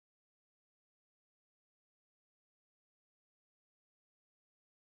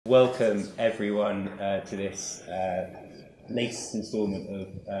welcome everyone to this latest instalment of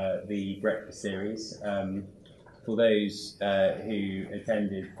the Breakfast Series. For those who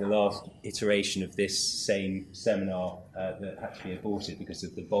attended the last iteration of this same seminar that had to be aborted because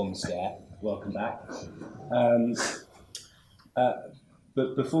of the bomb scare, welcome back.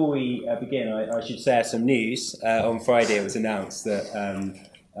 But before we begin, I should share some news. On Friday it was announced that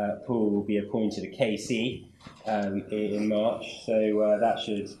Paul will be appointed a KC in March, so that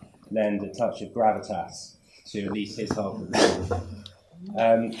should lend a touch of gravitas to at least his half of the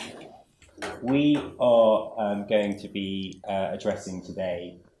board. We are going to be addressing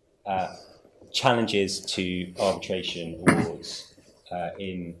today challenges to arbitration awards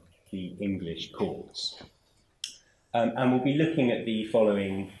in the English courts. And we'll be looking at the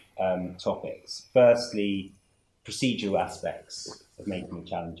following topics. Firstly, procedural aspects of making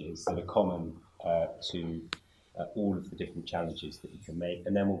challenges that are common to all of the different challenges that you can make.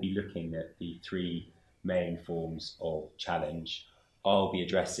 And then we'll be looking at the three main forms of challenge. I'll be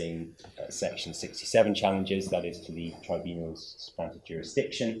addressing Section 67 challenges, that is to the tribunal's substantive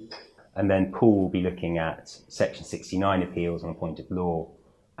jurisdiction. And then Paul will be looking at Section 69 appeals on a point of law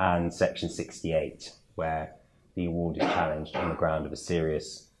and Section 68, where the award is challenged on the ground of a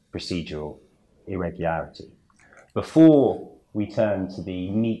serious procedural irregularity. Before we turn to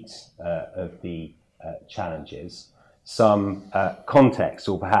the meat of the challenges, some context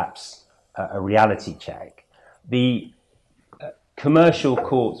or perhaps a reality check. The commercial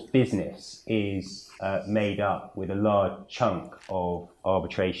court's business is made up with a large chunk of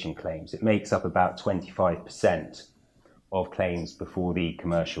arbitration claims. It makes up about 25% of claims before the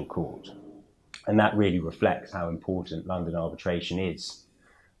commercial court. And that really reflects how important London arbitration is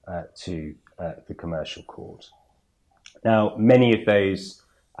to the commercial court. Now, many of those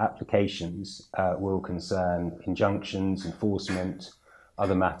applications will concern injunctions, enforcement,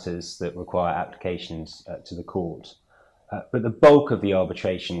 other matters that require applications to the court. But the bulk of the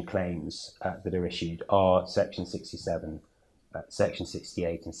arbitration claims that are issued are Section 67, Section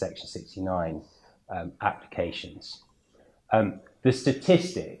 68 and Section 69 applications. The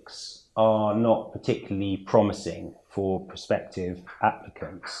statistics are not particularly promising for prospective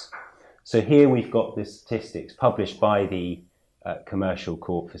applicants. So here we've got the statistics published by the Commercial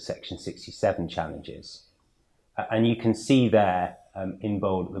Court for Section 67 challenges. And you can see there in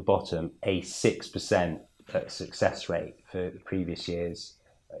bold at the bottom a 6% success rate for the previous year's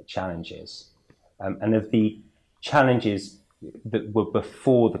challenges. And of the challenges that were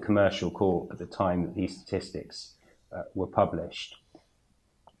before the Commercial Court at the time that these statistics were published,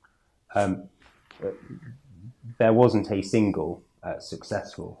 there wasn't a single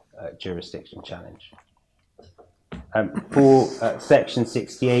successful jurisdiction challenge. For Section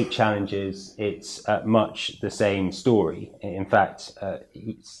 68 challenges, it's much the same story. In fact,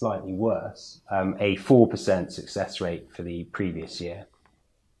 it's slightly worse, a 4% success rate for the previous year.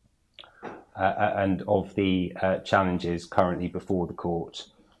 And of the challenges currently before the court,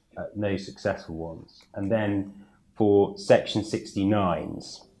 no successful ones. And then for Section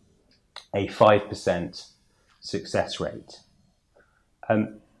 69s, a 5% success rate.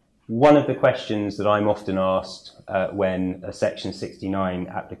 One of the questions that I'm often asked when a Section 69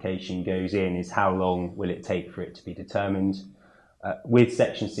 application goes in is how long will it take for it to be determined? With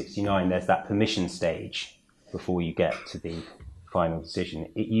Section 69, there's that permission stage before you get to the final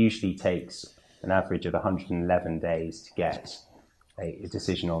decision. It usually takes an average of 111 days to get a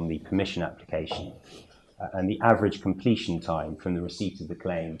decision on the permission application. And the average completion time from the receipt of the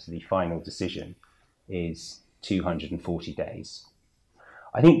claim to the final decision is 240 days.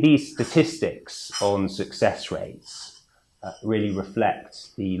 I think these statistics on success rates really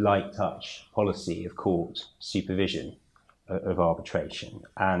reflect the light touch policy of court supervision of arbitration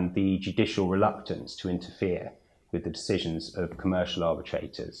and the judicial reluctance to interfere with the decisions of commercial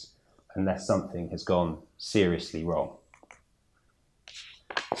arbitrators unless something has gone seriously wrong.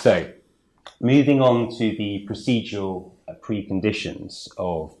 So, moving on to the procedural preconditions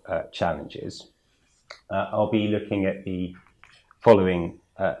of challenges, I'll be looking at the following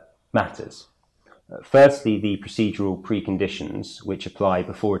matters. Firstly, the procedural preconditions which apply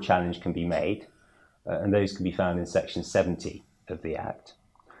before a challenge can be made, and those can be found in Section 70 of the Act.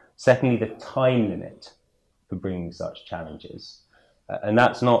 Secondly, the time limit for bringing such challenges, and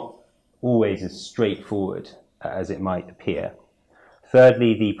that's not always as straightforward as it might appear.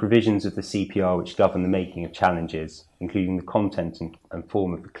 Thirdly, the provisions of the CPR which govern the making of challenges, including the content and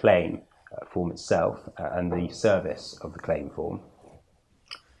form of the claim form itself and the service of the claim form.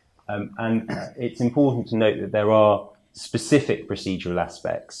 And it's important to note that there are specific procedural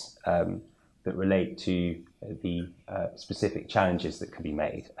aspects that relate to the specific challenges that can be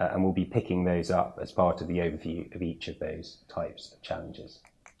made, and we'll be picking those up as part of the overview of each of those types of challenges.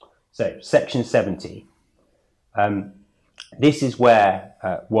 So, Section 70. This is where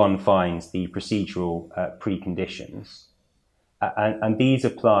one finds the procedural preconditions, and these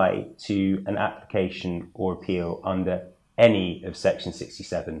apply to an application or appeal under any of Section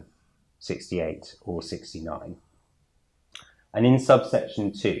 67, 68 or 69. And in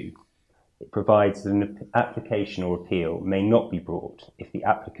subsection 2, it provides that an application or appeal may not be brought if the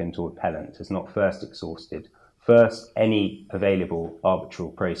applicant or appellant has not first exhausted any available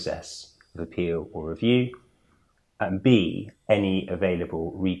arbitral process of appeal or review, and B, any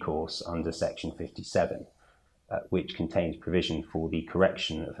available recourse under Section 57, which contains provision for the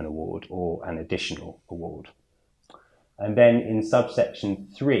correction of an award or an additional award. And then in subsection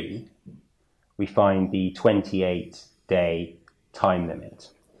 3, we find the 28-day time limit.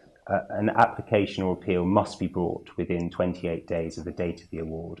 An application or appeal must be brought within 28 days of the date of the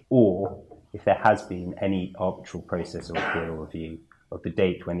award, or if there has been any arbitral process or appeal or review of the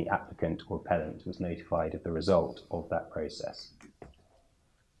date when the applicant or appellant was notified of the result of that process.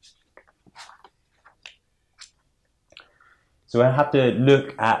 So I have to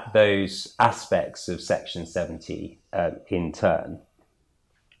look at those aspects of Section 70 in turn.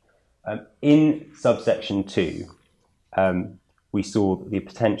 In subsection 2, we saw that the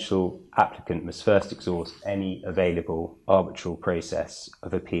potential applicant must first exhaust any available arbitral process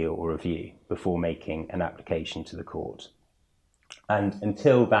of appeal or review before making an application to the court. And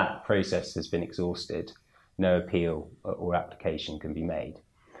until that process has been exhausted, no appeal or application can be made.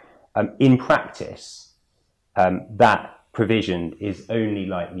 In practice, that provision is only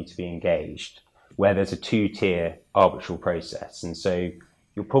likely to be engaged where there's a two-tier arbitral process. And so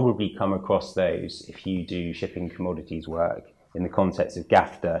you'll probably come across those if you do shipping commodities work in the context of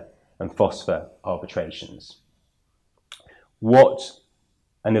GAFTA and phosphor arbitrations. What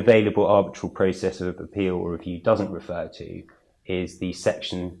an available arbitral process of appeal or review doesn't refer to is the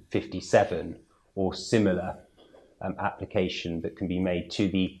Section 57 or similar application that can be made to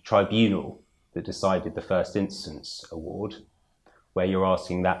the tribunal that decided the first instance award, where you're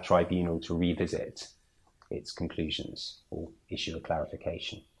asking that tribunal to revisit its conclusions or issue a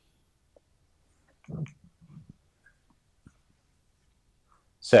clarification.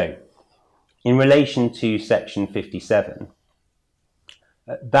 So, in relation to Section 57,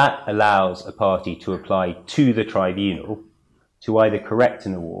 that allows a party to apply to the tribunal to either correct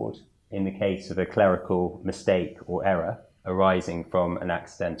an award in the case of a clerical mistake or error arising from an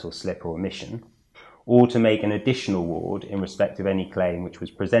accidental slip or omission, or to make an additional award in respect of any claim which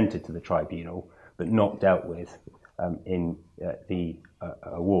was presented to the tribunal but not dealt with in the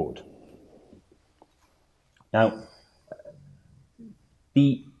award. Now,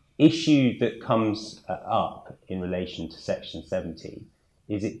 the issue that comes up in relation to Section 70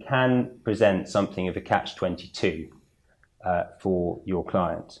 is it can present something of a catch-22 for your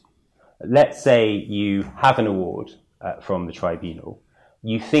client. Let's say you have an award from the tribunal.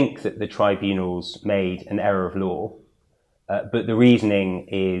 You think that the tribunal's made an error of law, but the reasoning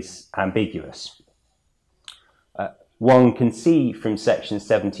is ambiguous. One can see from Section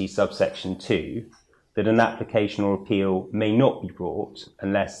 70, subsection 2, that an application or appeal may not be brought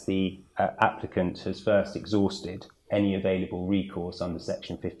unless the applicant has first exhausted any available recourse under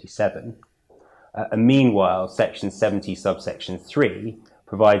Section 57. And meanwhile, Section 70, subsection 3,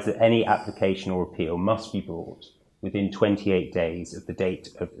 provides that any application or appeal must be brought within 28 days of the date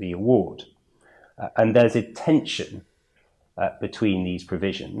of the award. And there's a tension between these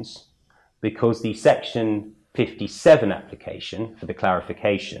provisions because the Section 57 application for the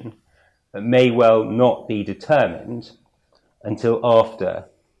clarification may well not be determined until after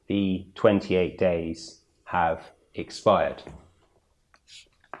the 28 days have expired.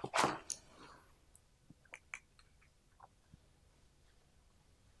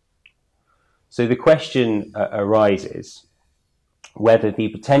 So the question arises whether the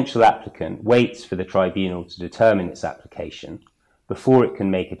potential applicant waits for the tribunal to determine its application before it can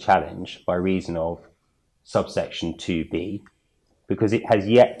make a challenge by reason of subsection 2b, because it has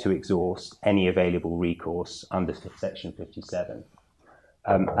yet to exhaust any available recourse under Section 57.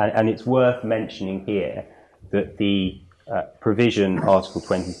 And it's worth mentioning here that the provision, Article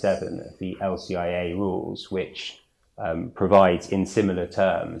 27 of the LCIA rules, which provides in similar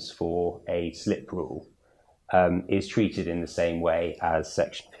terms for a slip rule, is treated in the same way as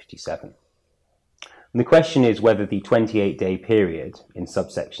Section 57. And the question is whether the 28-day period in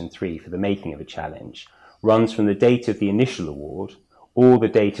subsection 3 for the making of a challenge runs from the date of the initial award or the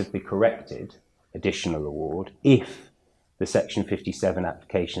date of the corrected additional award if the Section 57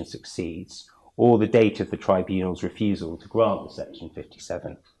 application succeeds, or the date of the tribunal's refusal to grant the Section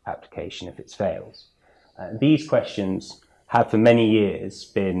 57 application if it fails. These questions have for many years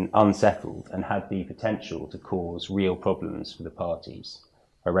been unsettled and had the potential to cause real problems for the parties.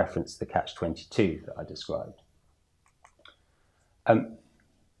 I referenced the catch-22 that I described.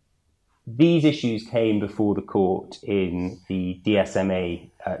 These issues came before the court in the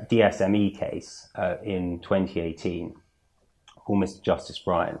DSME case in 2018 for Mr. Justice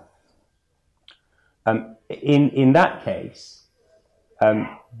Bryan. In that case,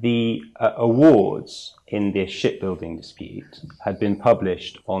 the awards in this shipbuilding dispute had been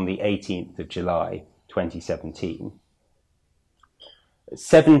published on the 18th of July 2017.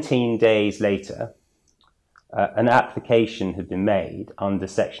 17 days later, an application had been made under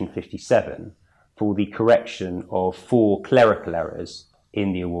Section 57 for the correction of 4 clerical errors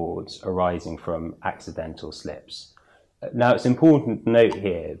in the awards arising from accidental slips. Now, it's important to note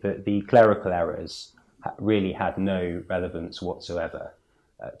here that the clerical errors really had no relevance whatsoever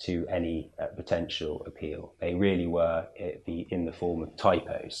to any potential appeal. They really were in the form of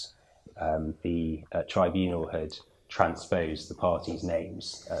typos. The tribunal had transposed the parties'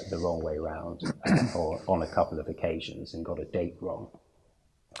 names the wrong way round or on a couple of occasions and got a date wrong.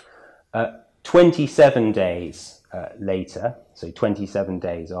 27 days later, so 27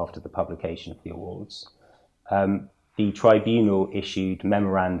 days after the publication of the awards, the tribunal issued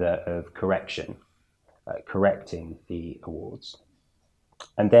memoranda of correction, correcting the awards.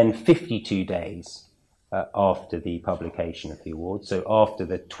 And then 52 days after the publication of the awards, so after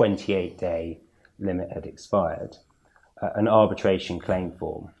the 28-day limit had expired, an arbitration claim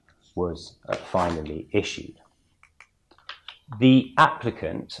form was finally issued. The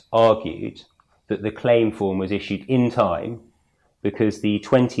applicant argued that the claim form was issued in time because the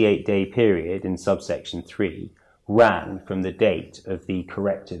 28-day period in subsection 3 ran from the date of the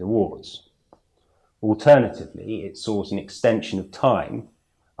corrected awards. Alternatively, it sought an extension of time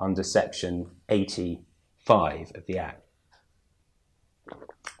under section 85 of the Act.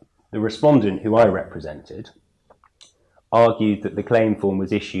 The respondent, who I represented, argued that the claim form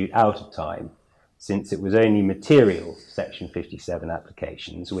was issued out of time since it was only material Section 57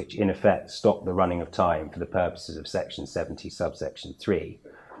 applications which in effect stopped the running of time for the purposes of Section 70 subsection 3,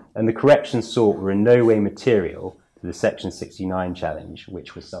 and the corrections sought were in no way material to the Section 69 challenge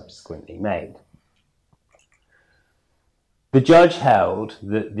which was subsequently made. The judge held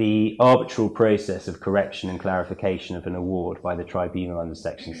that the arbitral process of correction and clarification of an award by the tribunal under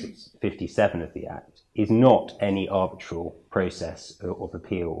Section 57 of the Act is not any arbitral process of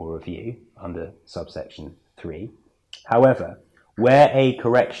appeal or review under subsection 3. However, where a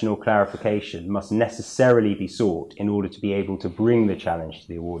correction or clarification must necessarily be sought in order to be able to bring the challenge to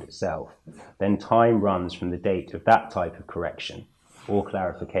the award itself, then time runs from the date of that type of correction or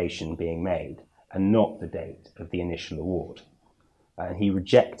clarification being made, and not the date of the initial award. And he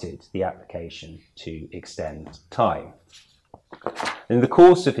rejected the application to extend time. In the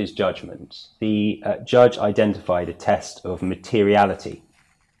course of his judgment, the judge identified a test of materiality,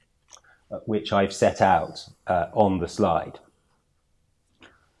 which I've set out on the slide.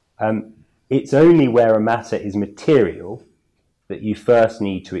 It's only where a matter is material that you first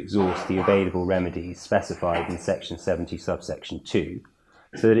need to exhaust the available remedies specified in Section 70 subsection 2,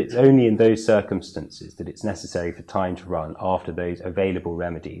 so that it's only in those circumstances that it's necessary for time to run after those available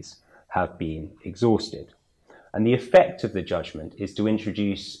remedies have been exhausted. And the effect of the judgment is to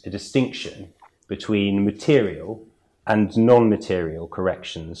introduce a distinction between material and non-material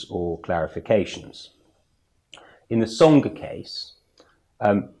corrections or clarifications. In the Songa case,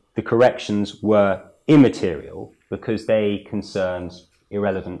 the corrections were immaterial because they concerned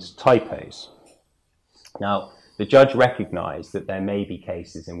irrelevant typos. Now, the judge recognised that there may be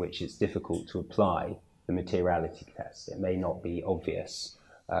cases in which it's difficult to apply the materiality test. It may not be obvious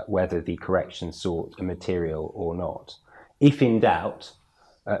whether the correction sought are material or not. If in doubt,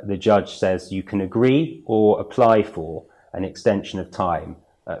 the judge says you can agree or apply for an extension of time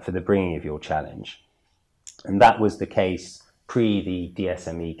for the bringing of your challenge. And that was the case pre the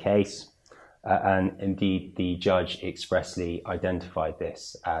DSME case, and indeed the judge expressly identified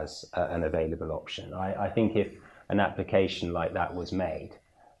this as an available option. I think if an application like that was made,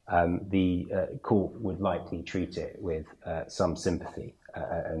 the court would likely treat it with some sympathy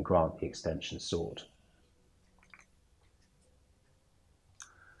and grant the extension sought.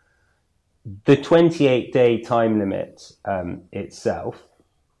 The 28-day time limit itself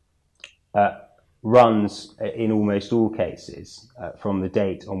runs in almost all cases from the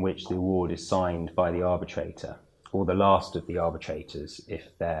date on which the award is signed by the arbitrator, or the last of the arbitrators if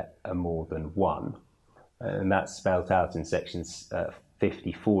there are more than one. And that's spelled out in Section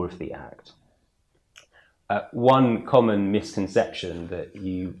 54 of the Act. One common misconception that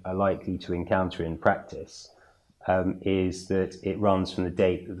you are likely to encounter in practice is that it runs from the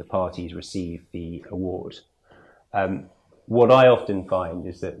date that the parties receive the award. What I often find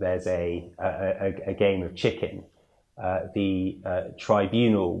is that there's a game of chicken. The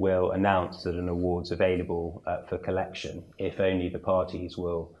tribunal will announce that an award's available for collection if only the parties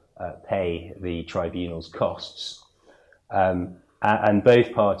will pay the tribunal's costs. And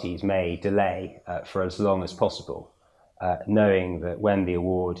both parties may delay for as long as possible, knowing that when the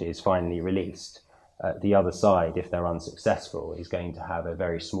award is finally released, the other side, if they're unsuccessful, is going to have a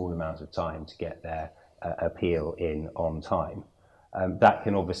very small amount of time to get their appeal in on time. That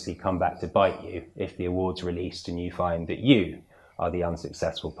can obviously come back to bite you if the award's released and you find that you are the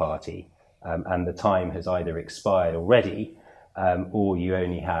unsuccessful party and the time has either expired already or you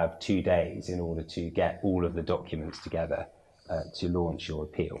only have 2 days in order to get all of the documents together to launch your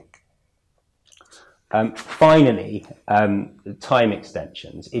appeal. Finally, time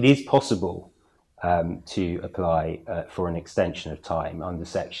extensions. It is possible to apply for an extension of time under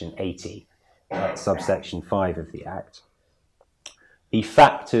Section 80, subsection 5 of the Act. The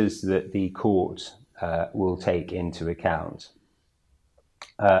factors that the court will take into account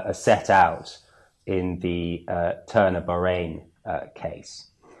are set out in the Turner-Bahrain case.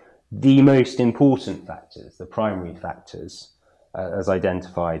 The most important factors, the primary factors, as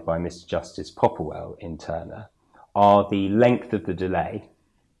identified by Mr. Justice Popplewell in Turner, are the length of the delay,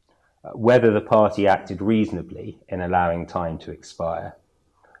 whether the party acted reasonably in allowing time to expire,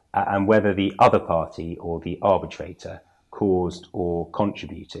 and whether the other party or the arbitrator caused or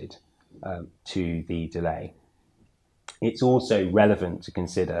contributed to the delay. It's also relevant to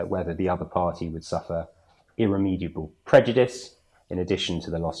consider whether the other party would suffer irremediable prejudice in addition to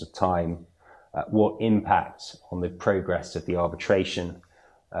the loss of time, what impact on the progress of the arbitration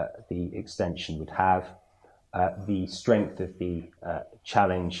the extension would have, the strength of the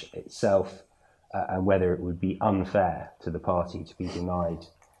challenge itself, and whether it would be unfair to the party to be denied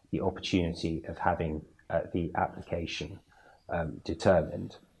the opportunity of having the application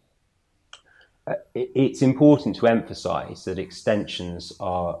determined. It's important to emphasise that extensions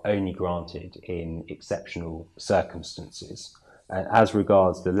are only granted in exceptional circumstances. And as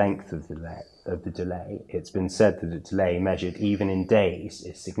regards the length of the delay, it's been said that a delay measured even in days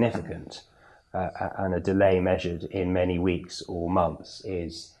is significant, and a delay measured in many weeks or months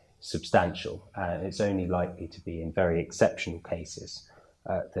is substantial. And it's only likely to be in very exceptional cases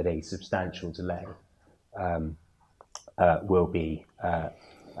that a substantial delay will be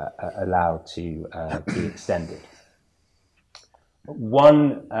allowed to be extended.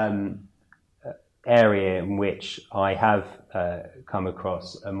 One area in which I have come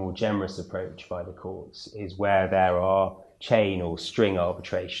across a more generous approach by the courts is where there are chain or string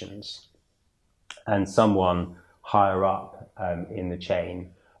arbitrations and someone higher up in the chain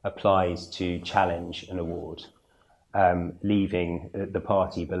applies to challenge an award, leaving the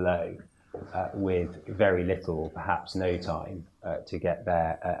party below with very little, perhaps no time to get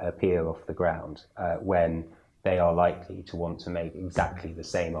their appeal off the ground when they are likely to want to make exactly the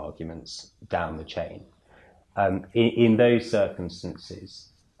same arguments down the chain. In those circumstances,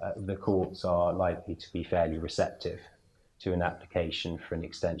 the courts are likely to be fairly receptive to an application for an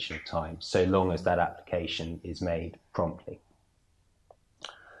extension of time, so long as that application is made promptly.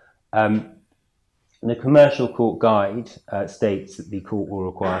 The Commercial Court Guide states that the court will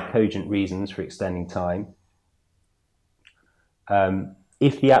require cogent reasons for extending time.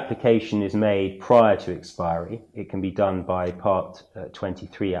 If the application is made prior to expiry, it can be done by Part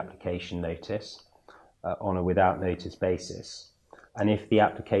 23 application notice on a without notice basis. And if the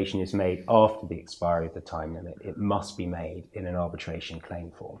application is made after the expiry of the time limit, it must be made in an arbitration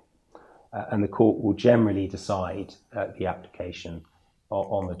claim form. And the court will generally decide the application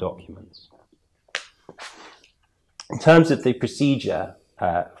on the documents. In terms of the procedure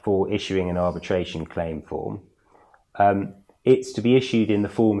for issuing an arbitration claim form, it's to be issued in the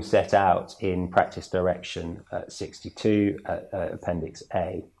form set out in Practice Direction 62, Appendix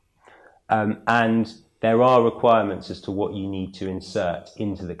A. And there are requirements as to what you need to insert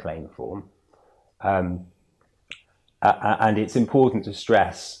into the claim form. And it's important to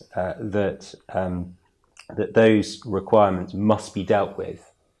stress that those requirements must be dealt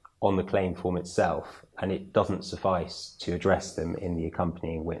with on the claim form itself, and it doesn't suffice to address them in the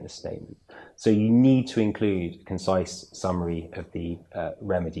accompanying witness statement. So you need to include a concise summary of the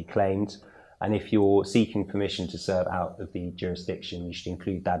remedy claimed, and if you're seeking permission to serve out of the jurisdiction, you should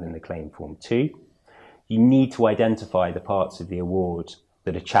include that in the claim form too. You need to identify the parts of the award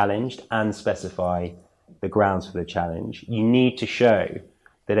that are challenged and specify the grounds for the challenge. You need to show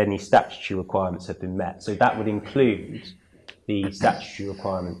that any statutory requirements have been met. So that would include the statutory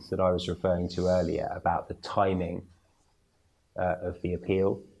requirements that I was referring to earlier about the timing of the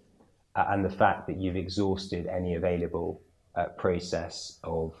appeal and the fact that you've exhausted any available process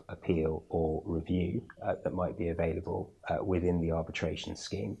of appeal or review that might be available within the arbitration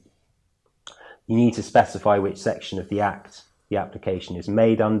scheme. You need to specify which section of the Act the application is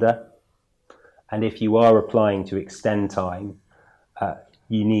made under, and if you are applying to extend time,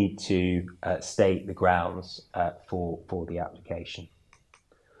 you need to state the grounds for the application.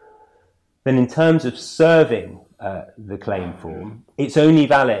 Then in terms of serving the claim form, it's only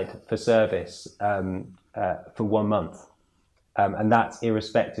valid for service for 1 month. And that's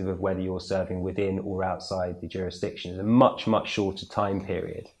irrespective of whether you're serving within or outside the jurisdiction. It's a much, much shorter time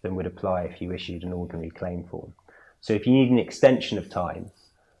period than would apply if you issued an ordinary claim form. So if you need an extension of time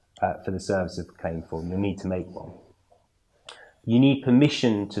for the service of the claim form, you'll need to make one. You need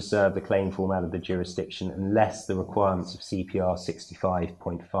permission to serve the claim form out of the jurisdiction unless the requirements of CPR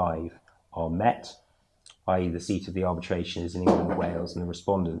 65.5 are met, i.e. the seat of the arbitration is in England or Wales and the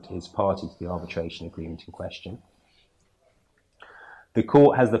respondent is party to the arbitration agreement in question. The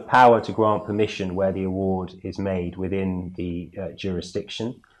court has the power to grant permission where the award is made within the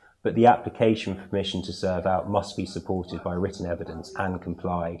jurisdiction, but the application for permission to serve out must be supported by written evidence and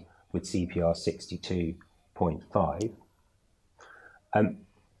comply with CPR 62.5.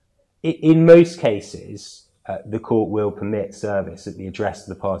 In most cases, the court will permit service at the address of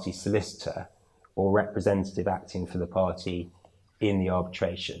the party's solicitor or representative acting for the party in the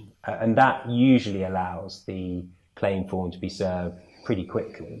arbitration. And that usually allows the claim form to be served pretty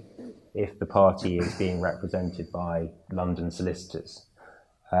quickly if the party is being represented by London solicitors.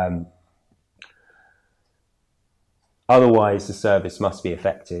 Otherwise, the service must be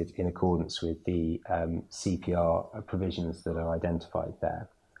effected in accordance with the CPR provisions that are identified there.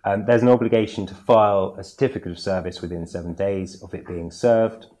 There's an obligation to file a certificate of service within 7 days of it being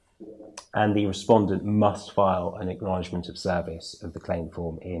served, and the respondent must file an acknowledgement of service of the claim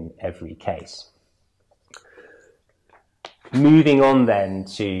form in every case. Moving on then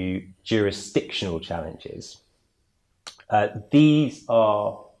to jurisdictional challenges. These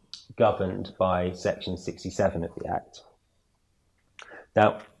are governed by Section 67 of the Act.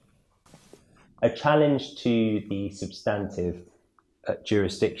 Now, a challenge to the substantive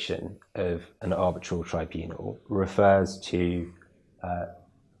jurisdiction of an arbitral tribunal refers to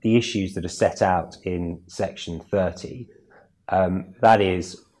the issues that are set out in Section 30. That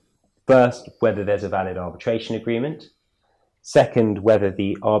is, first, whether there's a valid arbitration agreement. Second, whether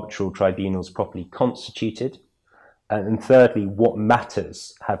the arbitral tribunal is properly constituted. And thirdly, what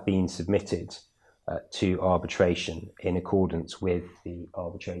matters have been submitted to arbitration in accordance with the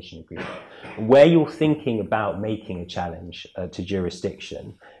arbitration agreement. Where you're thinking about making a challenge to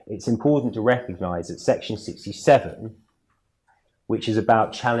jurisdiction, it's important to recognise that Section 67, which is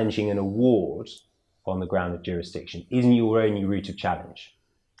about challenging an award on the ground of jurisdiction, isn't your only route of challenge.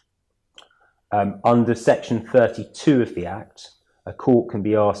 Under Section 32 of the Act, a court can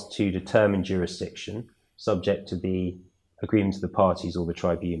be asked to determine jurisdiction subject to the agreement of the parties or the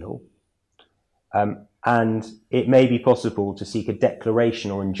tribunal. And it may be possible to seek a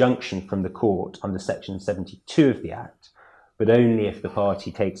declaration or injunction from the court under Section 72 of the Act, but only if the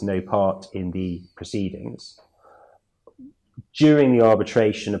party takes no part in the proceedings. During the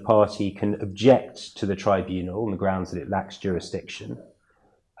arbitration, a party can object to the tribunal on the grounds that it lacks jurisdiction.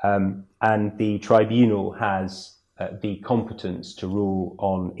 And the tribunal has the competence to rule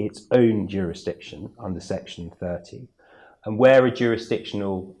on its own jurisdiction under Section 30. And where a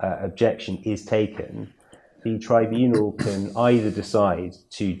jurisdictional objection is taken, the tribunal can either decide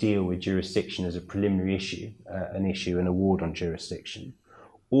to deal with jurisdiction as a preliminary issue, an award on jurisdiction,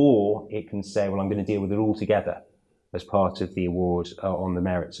 or it can say, well, I'm going to deal with it all together as part of the award on the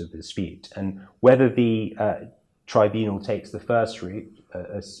merits of the dispute. And whether the tribunal takes the first route,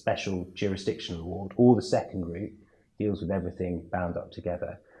 a special jurisdictional award, or the second route, deals with everything bound up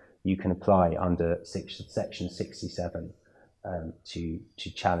together, you can apply under Section 67 to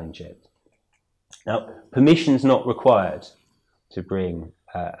challenge it. Now, permission is not required to bring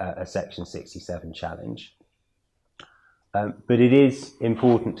a Section 67 challenge, but it is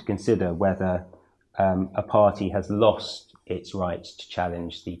important to consider whether a party has lost its right to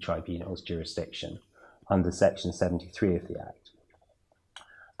challenge the tribunal's jurisdiction under Section 73 of the Act.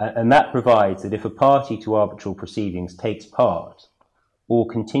 And that provides that if a party to arbitral proceedings takes part or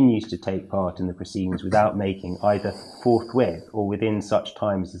continues to take part in the proceedings without making either forthwith or within such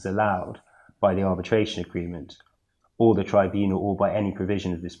time as is allowed by the arbitration agreement or the tribunal or by any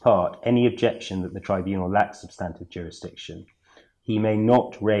provision of this part, any objection that the tribunal lacks substantive jurisdiction he may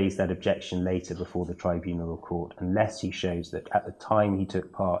not raise that objection later before the tribunal or court unless he shows that at the time he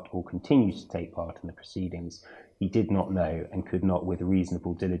took part or continued to take part in the proceedings, he did not know and could not with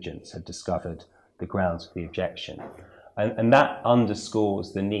reasonable diligence have discovered the grounds for the objection. And that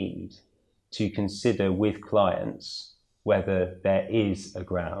underscores the need to consider with clients whether there is a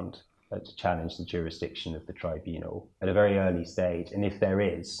ground to challenge the jurisdiction of the tribunal at a very early stage, and if there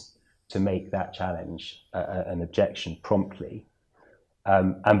is, to make that challenge an objection promptly.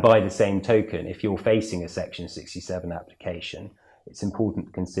 And by the same token, if you're facing a Section 67 application, it's important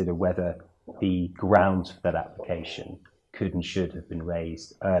to consider whether the grounds for that application could and should have been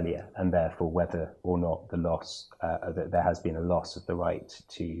raised earlier, and therefore whether or not the loss, that there has been a loss of the right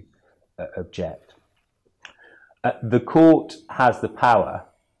to object. The court has the power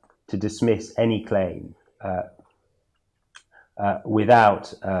to dismiss any claim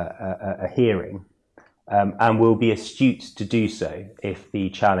without a hearing, and will be astute to do so if the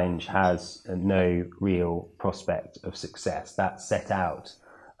challenge has no real prospect of success. That's set out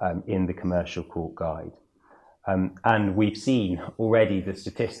in the Commercial Court Guide. And we've seen already the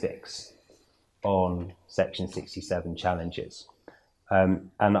statistics on Section 67 challenges.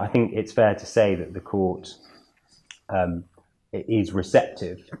 And I think it's fair to say that the court is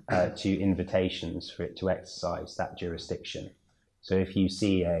receptive to invitations for it to exercise that jurisdiction. So if you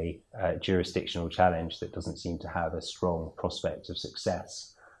see a jurisdictional challenge that doesn't seem to have a strong prospect of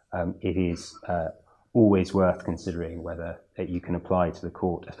success, it is always worth considering whether you can apply to the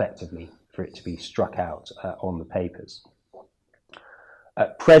court effectively for it to be struck out on the papers.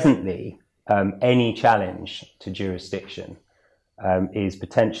 Presently, any challenge to jurisdiction is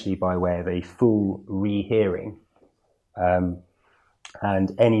potentially by way of a full rehearing,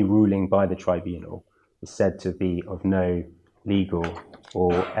 and any ruling by the tribunal is said to be of no legal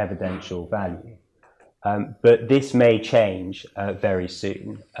or evidential value. But this may change very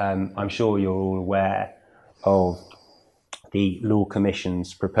soon. I'm sure you're all aware of the Law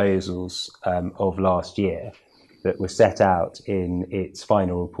Commission's proposals of last year that were set out in its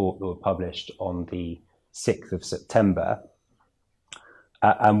final report that were published on the 6th of September.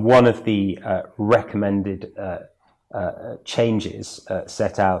 And one of the recommended changes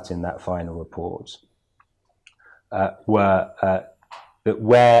set out in that final report were that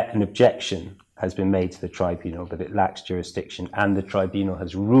where an objection has been made to the tribunal that it lacks jurisdiction and the tribunal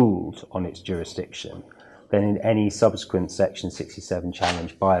has ruled on its jurisdiction, then in any subsequent Section 67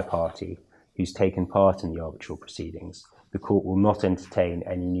 challenge by a party who's taken part in the arbitral proceedings, the court will not entertain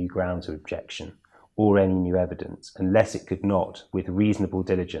any new grounds of objection or any new evidence unless it could not, with reasonable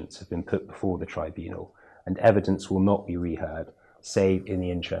diligence, have been put before the tribunal, and evidence will not be reheard, save in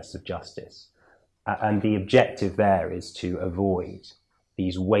the interests of justice. And the objective there is to avoid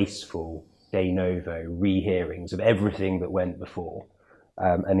these wasteful de novo rehearings of everything that went before,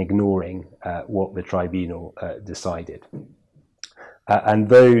 and ignoring what the tribunal decided. And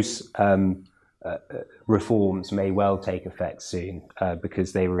those reforms may well take effect soon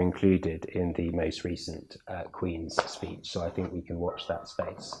because they were included in the most recent Queen's speech. So I think we can watch that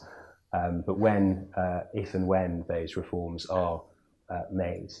space. But when, if and when those reforms are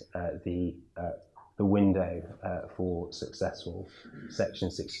made, the window for successful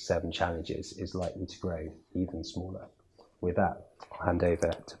Section 67 challenges is likely to grow even smaller. With that, I'll hand over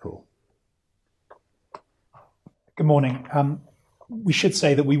to Paul. Good morning. We should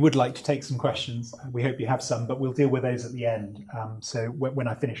say that we would like to take some questions. We hope you have some, but we'll deal with those at the end. So when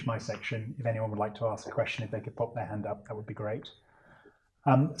I finish my section, if anyone would like to ask a question, if they could pop their hand up, that would be great.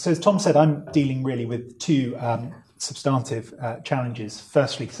 So as Tom said, I'm dealing really with two substantive challenges.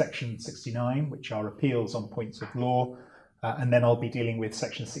 Firstly, Section 69, which are appeals on points of law, and then I'll be dealing with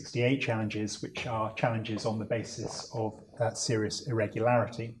Section 68 challenges, which are challenges on the basis of serious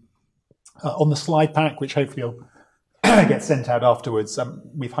irregularity. On the slide pack, which hopefully will get sent out afterwards,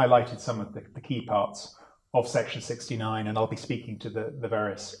 we've highlighted some of the key parts of Section 69, and I'll be speaking to the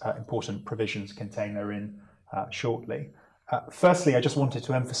various important provisions contained therein shortly. Firstly, I just wanted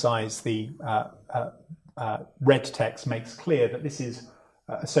to emphasise the red text makes clear that this is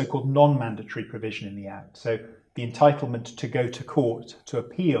a so-called non-mandatory provision in the Act. So the entitlement to go to court to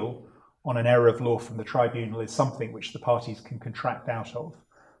appeal on an error of law from the tribunal is something which the parties can contract out of.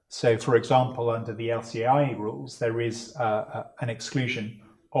 So, for example, under the LCAI rules, there is an exclusion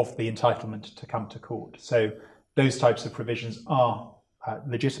of the entitlement to come to court. So those types of provisions are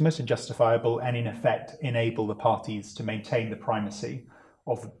legitimate and justifiable, and in effect enable the parties to maintain the primacy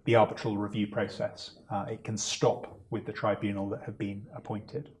of the arbitral review process. It can stop with the tribunal that have been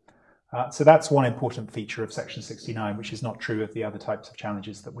appointed. So that's one important feature of Section 69, which is not true of the other types of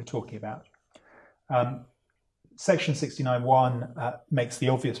challenges that we're talking about. Section 69(1) makes the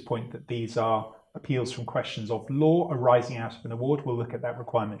obvious point that these are appeals from questions of law arising out of an award. We'll look at that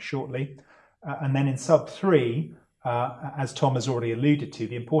requirement shortly. And then in sub 3, as Tom has already alluded to,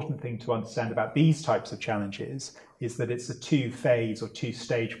 the important thing to understand about these types of challenges is that it's a two-phase or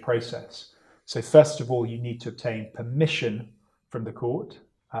two-stage process. So first of all, you need to obtain permission from the court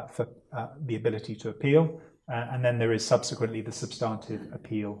for the ability to appeal, and then there is subsequently the substantive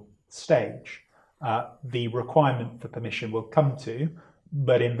appeal stage. The requirement for permission will come to,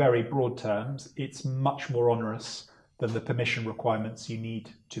 but in very broad terms, it's much more onerous than the permission requirements you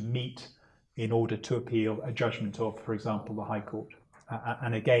need to meet in order to appeal a judgment of, for example, the High Court.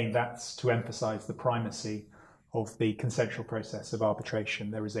 And again, that's to emphasise the primacy of the consensual process of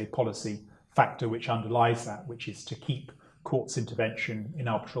arbitration. There is a policy factor which underlies that, which is to keep court's intervention in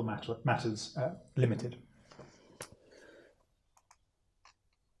arbitral matters limited.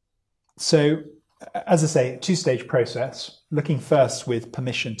 So, as I say, two-stage process, looking first with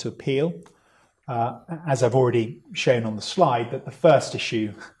permission to appeal. As I've already shown on the slide, that the first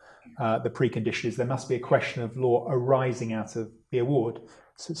issue, the precondition, is there must be a question of law arising out of the award.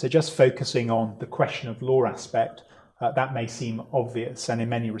 So just focusing on the question of law aspect, that may seem obvious, and in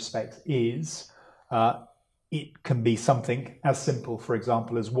many respects is. It can be something as simple, for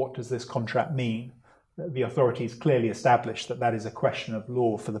example, as what does this contract mean? The authorities clearly established that that is a question of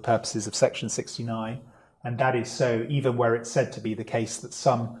law for the purposes of Section 69, and that is so even where it's said to be the case that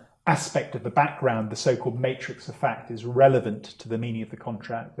some aspect of the background, the so-called matrix of fact, is relevant to the meaning of the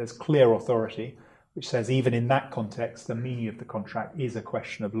contract. There's clear authority which says even in that context, the meaning of the contract is a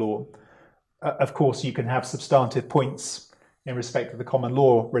question of law. Of course, you can have substantive points in respect of the common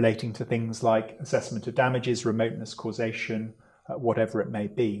law relating to things like assessment of damages, remoteness, causation, whatever it may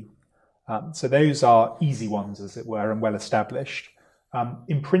be. So those are easy ones, as it were, and well established.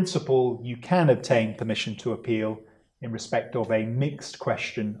 In principle, you can obtain permission to appeal in respect of a mixed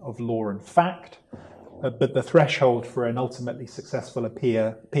question of law and fact, but the threshold for an ultimately successful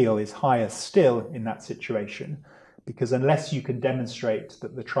appeal is higher still in that situation, because unless you can demonstrate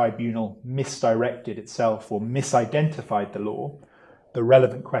that the tribunal misdirected itself or misidentified the law, the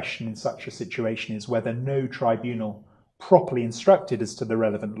relevant question in such a situation is whether no tribunal properly instructed as to the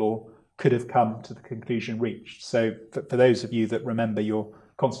relevant law could have come to the conclusion reached. So for those of you that remember your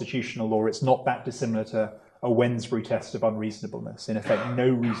constitutional law, it's not that dissimilar to a Wensbury test of unreasonableness. In effect, no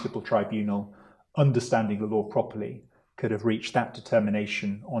reasonable tribunal understanding the law properly could have reached that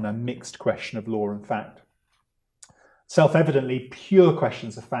determination on a mixed question of law and fact. Self-evidently, pure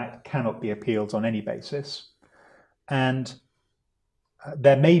questions of fact cannot be appealed on any basis, and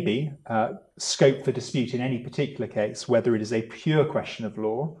there may be scope for dispute in any particular case, whether it is a pure question of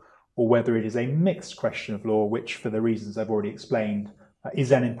law or whether it is a mixed question of law, which, for the reasons I've already explained,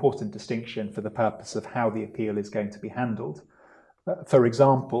 is an important distinction for the purpose of how the appeal is going to be handled. For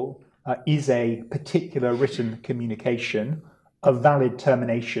example, is a particular written communication a valid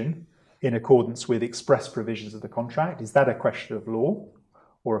termination in accordance with express provisions of the contract? Is that a question of law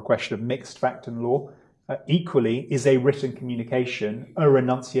or a question of mixed fact and law? Equally, is a written communication a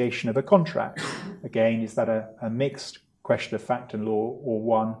renunciation of a contract? Again, is that a mixed question of fact and law or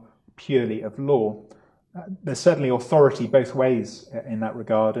one purely of law? There's certainly authority both ways in that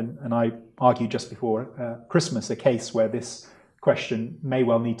regard, and I argued just before Christmas a case where this question may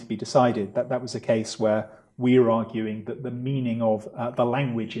well need to be decided. That was a case where we were arguing that the meaning of the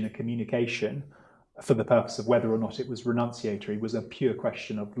language in a communication for the purpose of whether or not it was renunciatory was a pure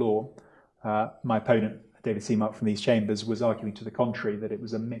question of law. My opponent, David Seamark from these chambers, was arguing to the contrary, that it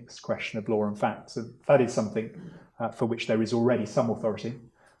was a mixed question of law and fact. So that is something for which there is already some authority,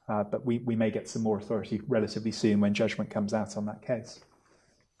 but we may get some more authority relatively soon when judgment comes out on that case.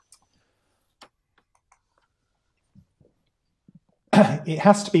 It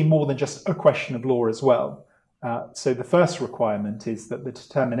has to be more than just a question of law as well. So the first requirement is that the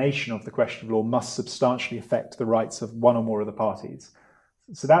determination of the question of law must substantially affect the rights of one or more of the parties.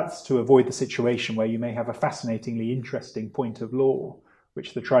 So that's to avoid the situation where you may have a fascinatingly interesting point of law,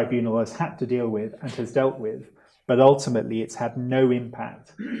 which the tribunal has had to deal with and has dealt with, but ultimately it's had no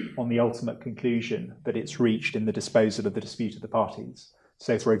impact on the ultimate conclusion that it's reached in the disposal of the dispute of the parties.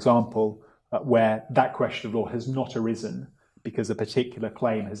 So, for example, where that question of law has not arisen because a particular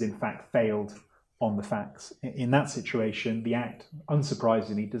claim has in fact failed on the facts. In that situation, the Act,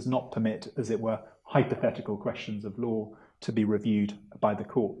 unsurprisingly, does not permit, as it were, hypothetical questions of law to be reviewed by the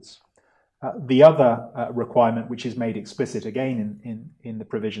courts. The other requirement, which is made explicit again in the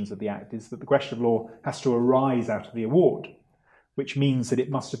provisions of the Act, is that the question of law has to arise out of the award, which means that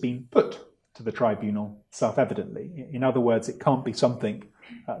it must have been put to the tribunal self-evidently. In other words, it can't be something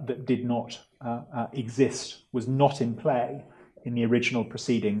that did not exist, was not in play in the original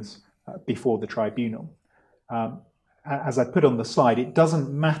proceedings before the tribunal. As I put on the slide, it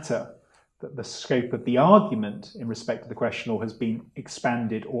doesn't matter that the scope of the argument in respect to the question law has been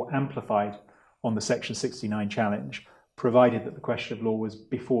expanded or amplified on the Section 69 challenge, provided that the question of law was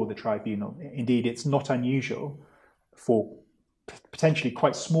before the tribunal. Indeed, it's not unusual for potentially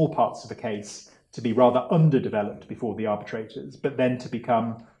quite small parts of a case to be rather underdeveloped before the arbitrators, but then to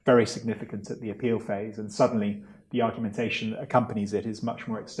become very significant at the appeal phase, and suddenly the argumentation that accompanies it is much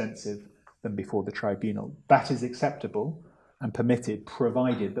more extensive than before the tribunal. That is acceptable and permitted,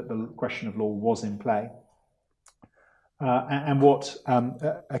 provided that the question of law was in play. And what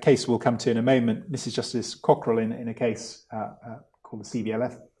a case we'll come to in a moment, Mrs. Justice Cockrell, in a case called the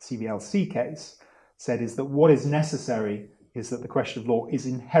CVLC case, said is that what is necessary is that the question of law is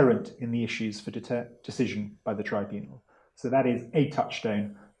inherent in the issues for decision by the tribunal. So that is a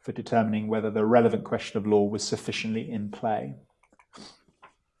touchstone for determining whether the relevant question of law was sufficiently in play.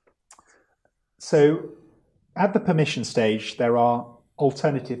 So at the permission stage, there are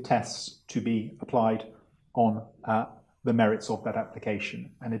alternative tests to be applied on the merits of that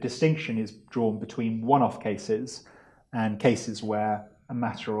application. And a distinction is drawn between one-off cases and cases where a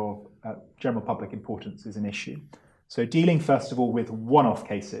matter of general public importance is an issue. So dealing first of all with one-off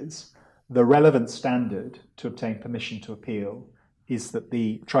cases, the relevant standard to obtain permission to appeal is that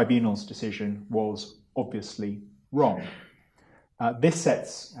the tribunal's decision was obviously wrong. This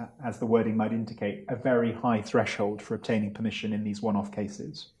sets, as the wording might indicate, a very high threshold for obtaining permission in these one-off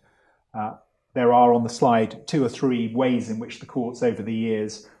cases. There are on the slide 2 or 3 ways in which the courts over the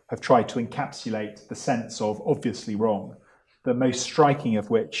years have tried to encapsulate the sense of obviously wrong, the most striking of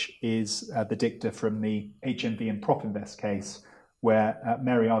which is the dicta from the HMV and Propinvest case, where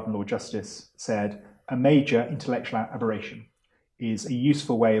Mary Arden Law Justice said, a major intellectual aberration is a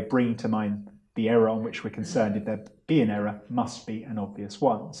useful way of bringing to mind the error on which we're concerned. If there be an error, must be an obvious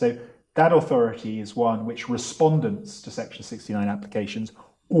one. So that authority is one which respondents to Section 69 applications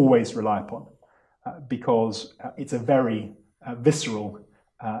always rely upon, because it's a very visceral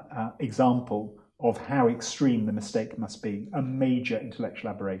example of how extreme the mistake must be, a major intellectual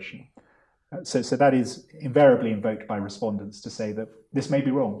aberration. So that is invariably invoked by respondents to say that this may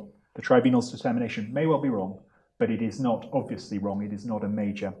be wrong. The tribunal's determination may well be wrong, but it is not obviously wrong. It is not a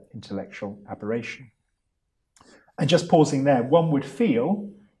major intellectual aberration. And just pausing there, one would feel,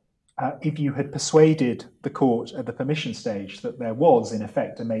 if you had persuaded the court at the permission stage that there was, in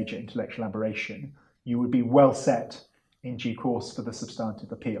effect, a major intellectual aberration, you would be well set in due course for the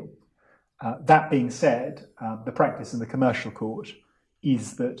substantive appeal. That being said, the practice in the commercial court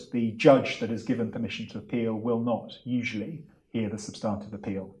is that the judge that has given permission to appeal will not usually hear the substantive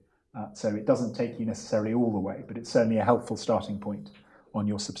appeal. So it doesn't take you necessarily all the way, but it's certainly a helpful starting point on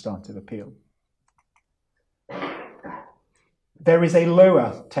your substantive appeal. There is a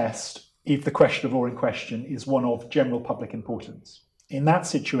lower test if the question of law in question is one of general public importance. In that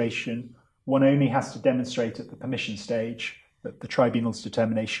situation, one only has to demonstrate at the permission stage that the tribunal's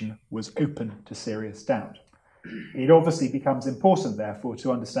determination was open to serious doubt. It obviously becomes important, therefore,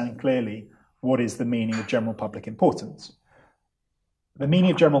 to understand clearly what is the meaning of general public importance. The meaning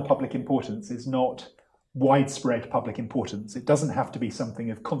of general public importance is not widespread public importance. It doesn't have to be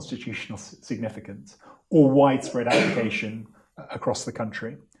something of constitutional significance or widespread application across the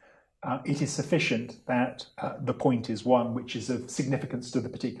country. It is sufficient that the point is one which is of significance to the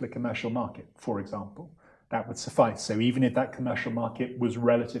particular commercial market, for example. That would suffice. So even if that commercial market was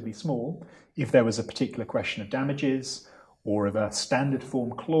relatively small, if there was a particular question of damages or of a standard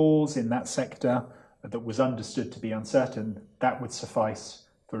form clause in that sector that was understood to be uncertain, that would suffice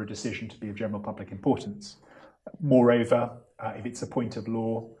for a decision to be of general public importance. Moreover, if it's a point of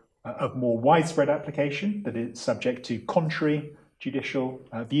law of more widespread application that is subject to contrary judicial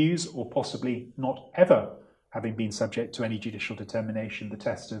views or possibly not ever having been subject to any judicial determination, the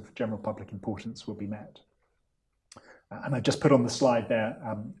test of general public importance will be met. And I just put on the slide there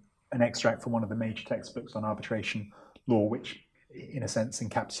an extract from one of the major textbooks on arbitration law, which in a sense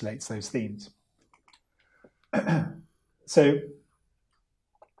encapsulates those themes. So,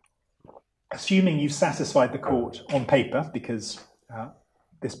 assuming you've satisfied the court on paper, because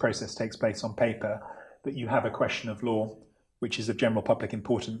this process takes place on paper, that you have a question of law which is of general public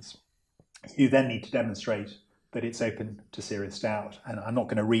importance, you then need to demonstrate that it's open to serious doubt. And I'm not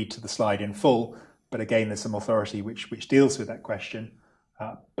going to read to the slide in full, but again, there's some authority which deals with that question.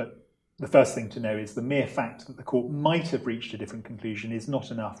 But the first thing to know is the mere fact that the court might have reached a different conclusion is not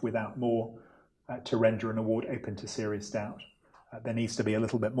enough without more to render an award open to serious doubt. There needs to be a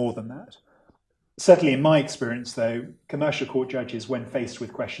little bit more than that. Certainly in my experience, though, commercial court judges, when faced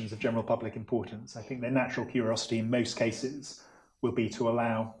with questions of general public importance, I think their natural curiosity in most cases will be to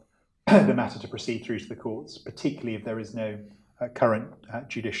allow the matter to proceed through to the courts, particularly if there is no current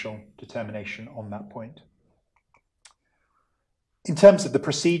judicial determination on that point. In terms of the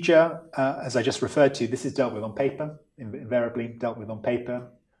procedure, as I just referred to, this is dealt with on paper, invariably dealt with on paper.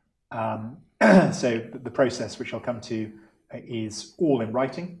 So the process, which I'll come to, is all in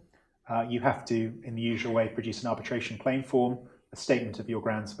writing. You have to, in the usual way, produce an arbitration claim form, a statement of your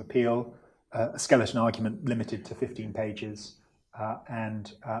grounds of appeal, a skeleton argument limited to 15 pages,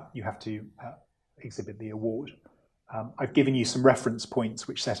 and you have to exhibit the award. I've given you some reference points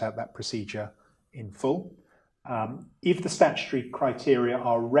which set out that procedure in full. If the statutory criteria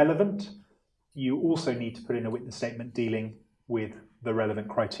are relevant, you also need to put in a witness statement dealing with the relevant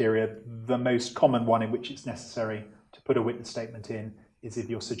criteria. The most common one in which it's necessary to put a witness statement in is if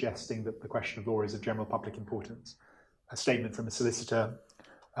you're suggesting that the question of law is of general public importance. A statement from a solicitor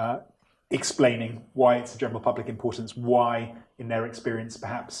explaining why it's of general public importance, why, in their experience,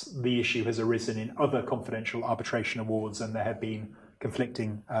 perhaps the issue has arisen in other confidential arbitration awards and there have been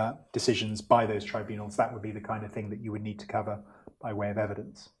conflicting decisions by those tribunals. That would be the kind of thing that you would need to cover by way of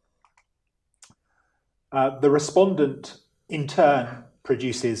evidence. The respondent, in turn,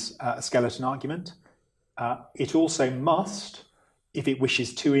 produces a skeleton argument. It also must, if it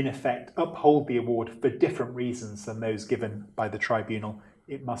wishes to, in effect, uphold the award for different reasons than those given by the tribunal,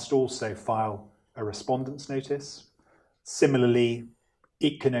 it must also file a respondent's notice. Similarly,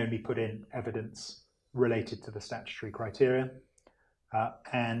 it can only put in evidence related to the statutory criteria.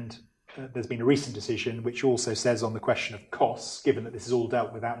 And there's been a recent decision which also says on the question of costs, given that this is all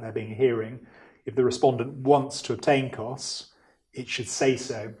dealt without there being a hearing, if the respondent wants to obtain costs, it should say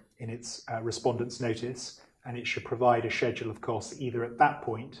so in its respondent's notice, and it should provide a schedule of costs either at that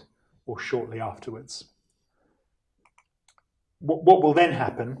point or shortly afterwards. What will then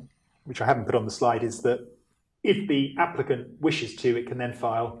happen, which I haven't put on the slide, is that if the applicant wishes to, it can then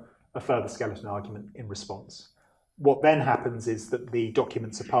file a further skeleton argument in response. What then happens is that the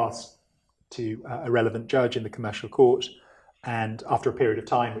documents are passed to a relevant judge in the commercial court, and after a period of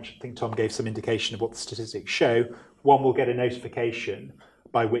time, which I think Tom gave some indication of what the statistics show, one will get a notification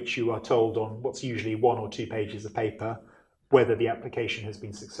by which you are told on what's usually 1 or 2 pages of paper whether the application has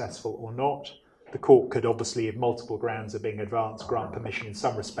been successful or not. The court could obviously, if multiple grounds are being advanced, grant permission in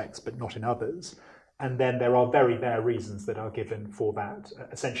some respects but not in others. And then there are very bare reasons that are given for that,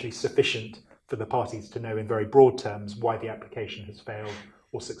 essentially sufficient for the parties to know in very broad terms why the application has failed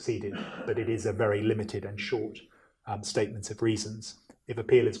or succeeded, but it is a very limited and short statement of reasons. If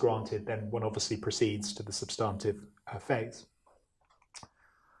appeal is granted, then one obviously proceeds to the substantive phase.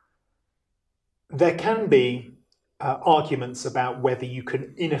 There can be arguments about whether you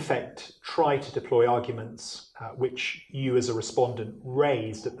can, in effect, try to deploy arguments which you as a respondent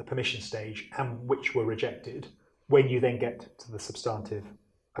raised at the permission stage and which were rejected when you then get to the substantive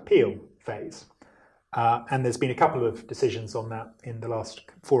appeal phase. And there's been a couple of decisions on that in the last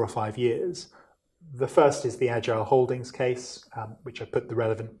 4 or 5 years. The first is the Agile Holdings case, which I put the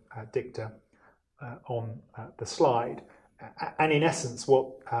relevant dicta on the slide. And in essence,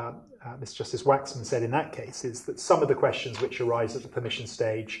 what Mr. Justice Waxman said in that case is that some of the questions which arise at the permission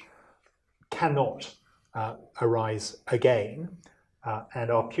stage cannot arise again and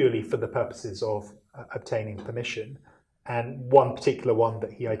are purely for the purposes of obtaining permission. And one particular one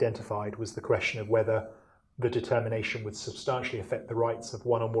that he identified was the question of whether the determination would substantially affect the rights of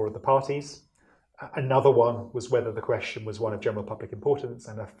one or more of the parties. Another one was whether the question was one of general public importance,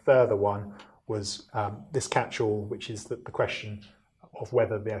 and a further one was this catch-all, which is that the question of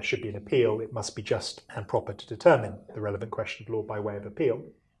whether there should be an appeal, it must be just and proper to determine the relevant question of law by way of appeal.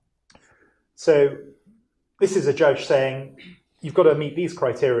 So this is a judge saying, you've got to meet these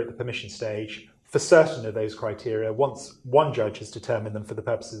criteria at the permission stage. For certain of those criteria, once one judge has determined them for the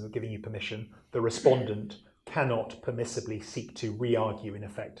purposes of giving you permission, the respondent cannot permissibly seek to re-argue, in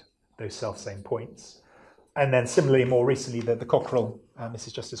effect, those self-same points. And then similarly, more recently, the Cockrell,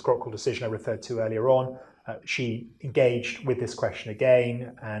 Mrs. Justice Cockrell decision I referred to earlier on, she engaged with this question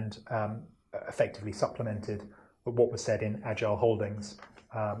again and effectively supplemented what was said in Agile Holdings.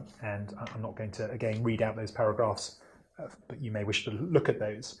 And I'm not going to, again, read out those paragraphs, but you may wish to look at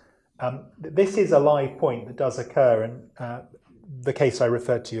those. This is a live point that does occur in the case I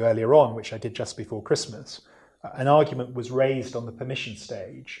referred to earlier on, which I did just before Christmas. An argument was raised on the permission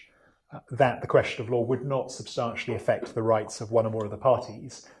stage that the question of law would not substantially affect the rights of one or more of the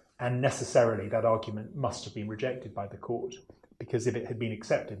parties, and necessarily that argument must have been rejected by the court, because if it had been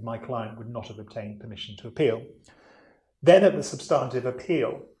accepted, my client would not have obtained permission to appeal. Then at the substantive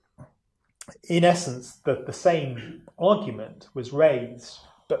appeal, in essence, the same argument was raised,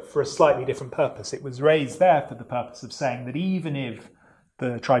 but for a slightly different purpose. It was raised there for the purpose of saying that even if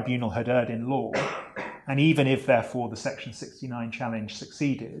the tribunal had erred in law, and even if, therefore, the Section 69 challenge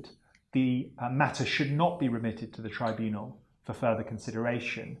succeeded, the matter should not be remitted to the tribunal for further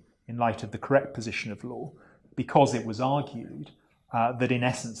consideration in light of the correct position of law, because it was argued that, in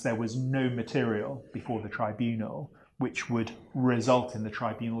essence, there was no material before the tribunal which would result in the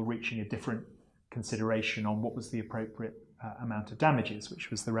tribunal reaching a different consideration on what was the appropriate amount of damages,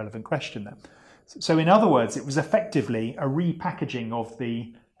 which was the relevant question there. So in other words, it was effectively a repackaging of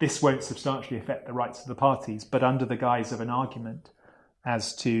this won't substantially affect the rights of the parties, but under the guise of an argument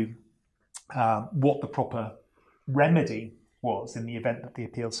as to what the proper remedy was in the event that the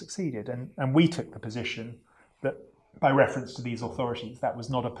appeal succeeded. And we took the position that, by reference to these authorities, that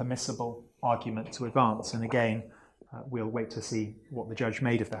was not a permissible argument to advance. And again, we'll wait to see what the judge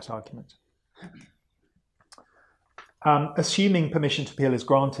made of that argument. Assuming permission to appeal is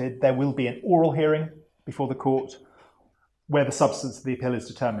granted, there will be an oral hearing before the court where the substance of the appeal is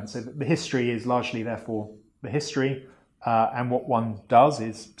determined. So the history is largely, therefore, the history, and what one does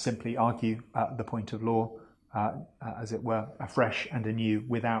is simply argue the point of law, as it were, afresh and anew,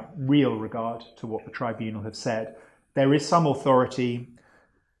 without real regard to what the tribunal have said. There is some authority,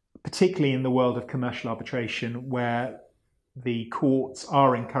 particularly in the world of commercial arbitration, where the courts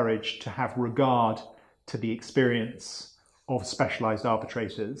are encouraged to have regard to the experience of specialised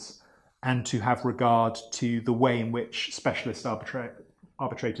arbitrators and to have regard to the way in which specialist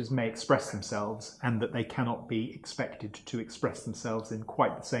arbitrators may express themselves, and that they cannot be expected to express themselves in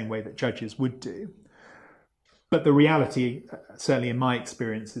quite the same way that judges would do. But the reality, certainly in my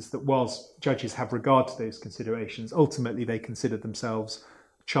experience, is that whilst judges have regard to those considerations, ultimately they consider themselves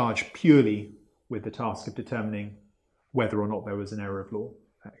charged purely with the task of determining whether or not there was an error of law.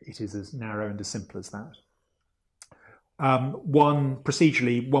 It is as narrow and as simple as that.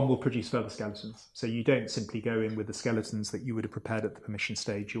 Procedurally, one will produce further skeletons. So you don't simply go in with the skeletons that you would have prepared at the permission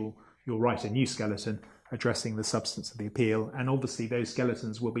stage. You'll write a new skeleton addressing the substance of the appeal. And obviously those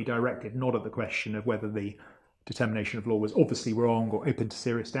skeletons will be directed not at the question of whether the determination of law was obviously wrong or open to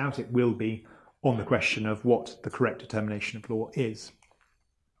serious doubt. It will be on the question of what the correct determination of law is.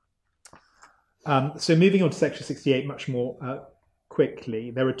 So moving on to Section 68 much more quickly,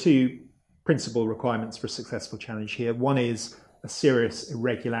 there are two principal requirements for a successful challenge here. One is a serious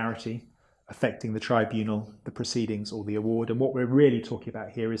irregularity affecting the tribunal, the proceedings, or the award. And what we're really talking about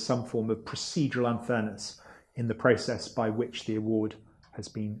here is some form of procedural unfairness in the process by which the award has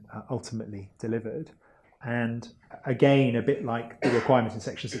been ultimately delivered. And again, a bit like the requirement in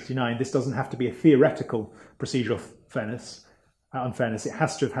Section 69, this doesn't have to be a theoretical procedural unfairness. It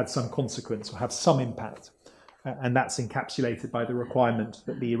has to have had some consequence or have some impact. And that's encapsulated by the requirement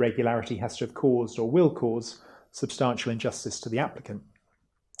that the irregularity has to have caused or will cause substantial injustice to the applicant.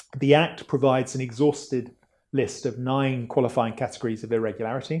 The Act provides an exhausted list of 9 qualifying categories of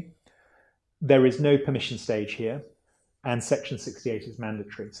irregularity. There is no permission stage here, and Section 68 is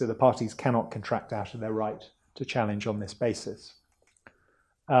mandatory, so the parties cannot contract out of their right to challenge on this basis.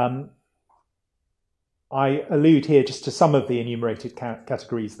 I allude here just to some of the enumerated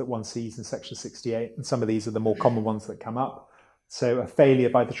categories that one sees in Section 68, and some of these are the more common ones that come up. So a failure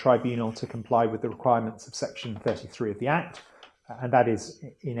by the tribunal to comply with the requirements of Section 33 of the Act, and that is,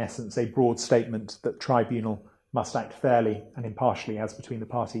 in essence, a broad statement that tribunal must act fairly and impartially as between the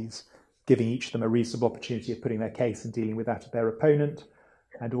parties, giving each of them a reasonable opportunity of putting their case and dealing with that of their opponent,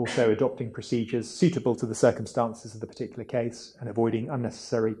 and also adopting procedures suitable to the circumstances of the particular case and avoiding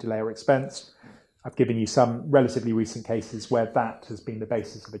unnecessary delay or expense. I've given you some relatively recent cases where that has been the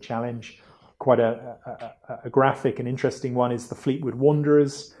basis of a challenge. Quite a graphic and interesting one is the Fleetwood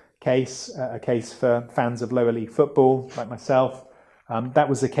Wanderers case, a case for fans of lower league football, like myself. That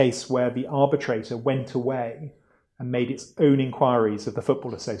was a case where the arbitrator went away and made its own inquiries of the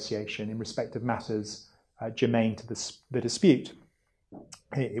Football Association in respect of matters germane to the dispute.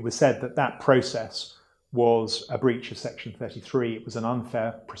 It was said that that process was a breach of Section 33. It was an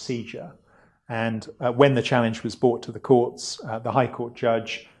unfair procedure. And when the challenge was brought to the courts, the High Court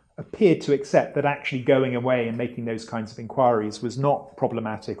judge appeared to accept that actually going away and making those kinds of inquiries was not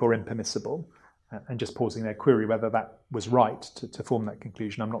problematic or impermissible, and just pausing their query whether that was right to form that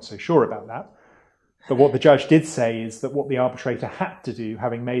conclusion. I'm not so sure about that. But what the judge did say is that what the arbitrator had to do,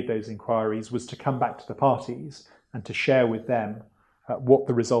 having made those inquiries, was to come back to the parties and to share with them what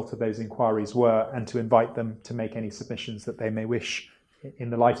the result of those inquiries were, and to invite them to make any submissions that they may wish in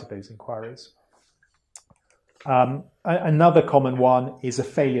the light of those inquiries. Another common one is a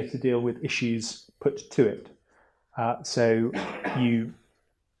failure to deal with issues put to it. So you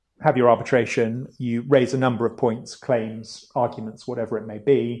have your arbitration, you raise a number of points, claims, arguments, whatever it may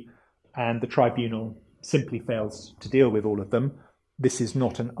be, and the tribunal simply fails to deal with all of them. This is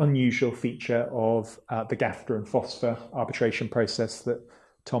not an unusual feature of the GAFTA and FOSFA arbitration process that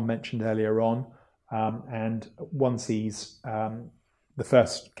Tom mentioned earlier on. And one sees the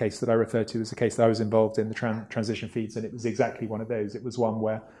first case that I referred to was a case that I was involved in, the transition feeds, and it was exactly one of those. It was one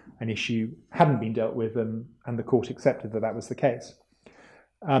where an issue hadn't been dealt with, and the court accepted that that was the case.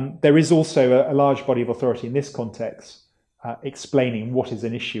 There is also a large body of authority in this context explaining what is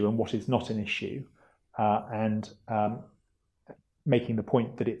an issue and what is not an issue, and making the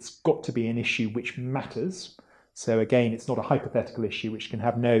point that it's got to be an issue which matters. So again, it's not a hypothetical issue which can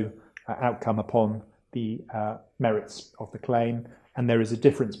have no outcome upon the merits of the claim. And there is a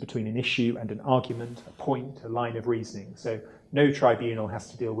difference between an issue and an argument, a point, a line of reasoning. So no tribunal has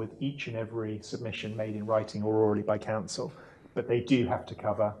to deal with each and every submission made in writing or orally by counsel, but they do have to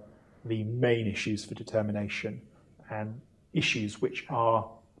cover the main issues for determination and issues which are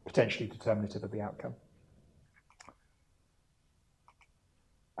potentially determinative of the outcome.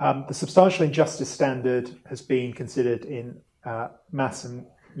 The substantial injustice standard has been considered in Mass and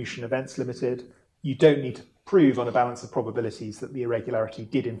Motion Events Limited. You don't need to prove on a balance of probabilities that the irregularity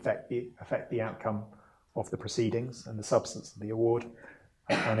did in fact affect the outcome of the proceedings and the substance of the award.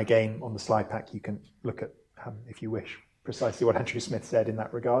 And again, on the slide pack, you can look at, if you wish, precisely what Andrew Smith said in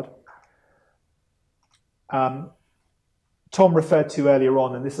that regard. Tom referred to earlier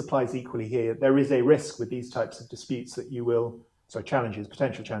on, and this applies equally here, there is a risk with these types of disputes that you will,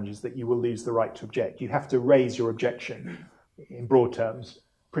 potential challenges, that you will lose the right to object. You have to raise your objection in broad terms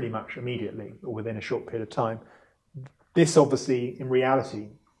pretty much immediately or within a short period of time. This obviously, in reality,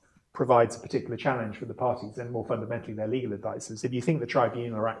 provides a particular challenge for the parties and more fundamentally their legal advisors. If you think the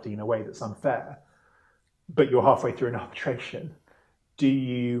tribunal are acting in a way that's unfair, but you're halfway through an arbitration, do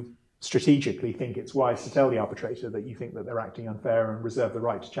you strategically think it's wise to tell the arbitrator that you think that they're acting unfair and reserve the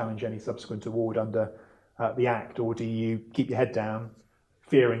right to challenge any subsequent award under the Act? Or do you keep your head down,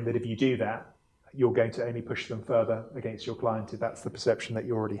 fearing that if you do that, you're going to only push them further against your client if that's the perception that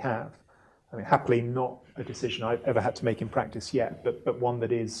you already have? I mean, happily not a decision I've ever had to make in practice yet, but one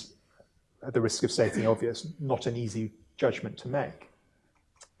that is, at the risk of stating the obvious, not an easy judgment to make.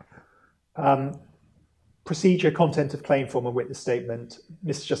 Procedure, content of claim form and witness statement.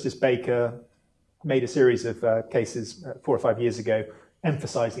 Mr. Justice Baker made a series of cases 4 or 5 years ago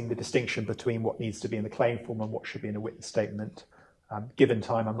emphasising the distinction between what needs to be in the claim form and what should be in a witness statement. Given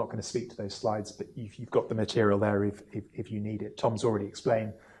time, I'm not going to speak to those slides, but you've got the material there if you need it. Tom's already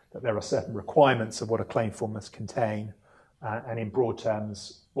explained that there are certain requirements of what a claim form must contain, and in broad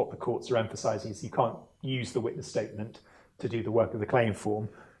terms, what the courts are emphasising is you can't use the witness statement to do the work of the claim form.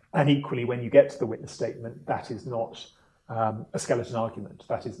 And equally, when you get to the witness statement, that is not a skeleton argument.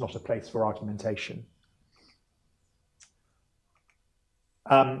 That is not a place for argumentation.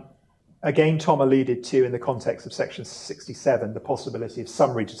 Again, Tom alluded to, in the context of Section 67, the possibility of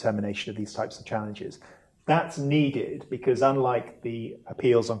summary determination of these types of challenges. That's needed because, unlike the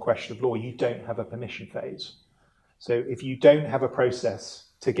appeals on question of law, you don't have a permission phase. So if you don't have a process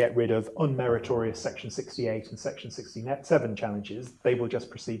to get rid of unmeritorious Section 68 and Section 67 challenges, they will just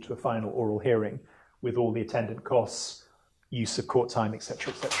proceed to a final oral hearing with all the attendant costs, use of court time,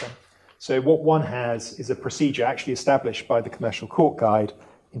 etc., etc. So what one has is a procedure actually established by the Commercial Court Guide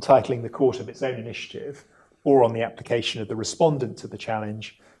entitling the court of its own initiative or on the application of the respondent to the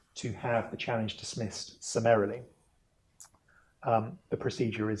challenge to have the challenge dismissed summarily. The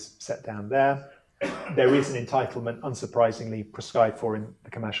procedure is set down there. There is an entitlement, unsurprisingly, prescribed for in the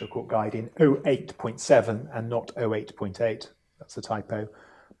Commercial Court Guide in 08.7 and not 08.8. That's a typo,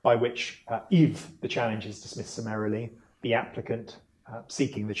 by which if the challenge is dismissed summarily, the applicant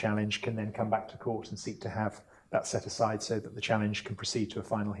seeking the challenge can then come back to court and seek to have that set aside so that the challenge can proceed to a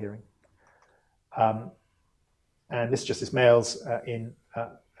final hearing. And this Justice Mayles, in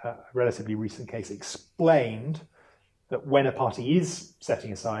a relatively recent case, explained that when a party is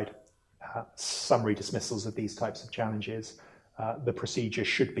setting aside summary dismissals of these types of challenges, the procedure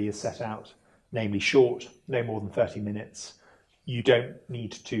should be as set out, namely short, no more than 30 minutes. You don't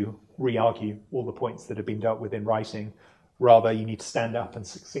need to re-argue all the points that have been dealt with in writing. Rather, you need to stand up and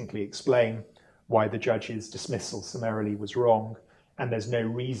succinctly explain why the judge's dismissal summarily was wrong, and there's no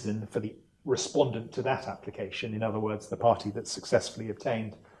reason for the respondent to that application, in other words, the party that successfully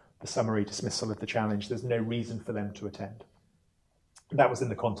obtained the summary dismissal of the challenge, there's no reason for them to attend. That was in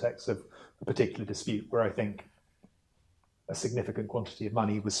the context of a particular dispute where I think a significant quantity of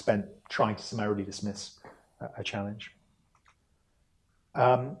money was spent trying to summarily dismiss a challenge.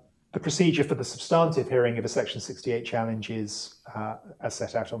 The procedure for the substantive hearing of a Section 68 challenge is, as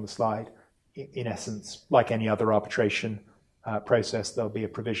set out on the slide, in essence, like any other arbitration process. There'll be a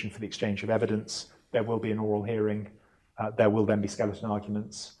provision for the exchange of evidence. There will be an oral hearing. There will then be skeleton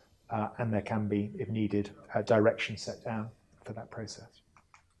arguments, and there can be, if needed, direction set down for that process.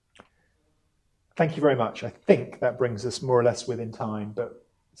 Thank you very much. I think that brings us more or less within time, but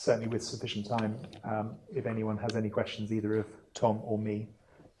certainly with sufficient time, if anyone has any questions, either of Tom or me,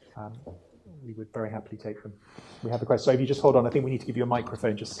 we would very happily take them. We have a question. So if you just hold on, I think we need to give you a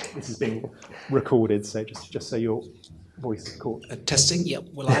microphone. Just this is being recorded, so just so your voice is caught. Testing, yeah,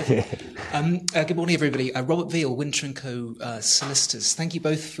 we're live. Good morning, everybody. Robert Veal, Winter & Co. Solicitors. Thank you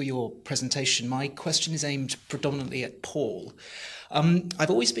both for your presentation. My question is aimed predominantly at Paul.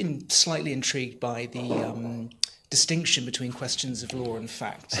 I've always been slightly intrigued by the distinction between questions of law and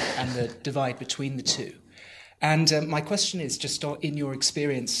fact and the divide between the two. And my question is, just in your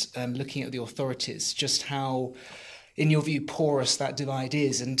experience looking at the authorities, just how, in your view, porous that divide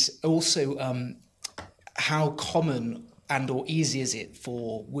is, and also how common and or easy is it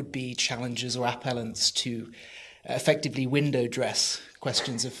for would-be challengers or appellants to effectively window dress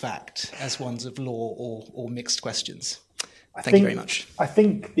questions of fact as ones of law or mixed questions? Thank you very much. I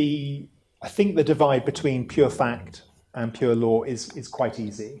think the divide between pure fact and pure law is quite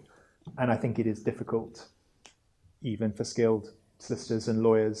easy, and I think it is difficult, even for skilled solicitors and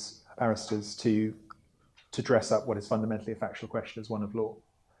lawyers, barristers, to dress up what is fundamentally a factual question as one of law.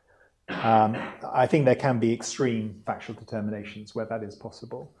 I think there can be extreme factual determinations where that is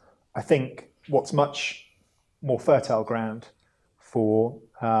possible. I think what's much more fertile ground for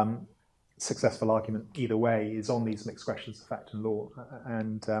successful argument either way is on these mixed questions of fact and law.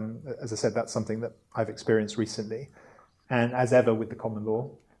 And as I said, that's something that I've experienced recently. And as ever with the common law,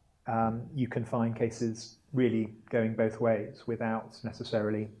 you can find cases really going both ways without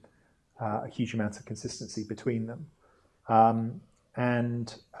necessarily a huge amount of consistency between them.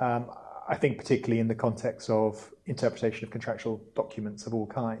 I think particularly in the context of interpretation of contractual documents of all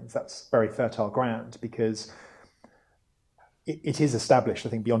kinds, that's very fertile ground because it is established, I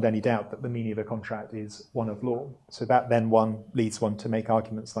think, beyond any doubt that the meaning of a contract is one of law. So that then leads one to make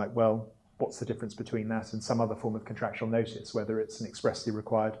arguments like, well, what's the difference between that and some other form of contractual notice, whether it's an expressly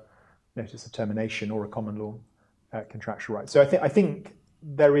required notice of termination or a common law contractual right. So I think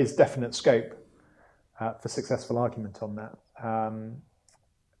there is definite scope for successful argument on that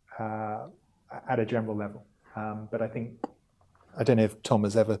at a general level. But I don't know if Tom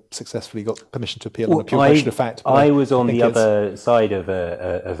has ever successfully got permission to appeal on a pure question of fact. I was on the other side of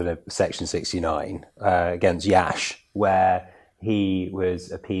a Section 69 against Yash, where he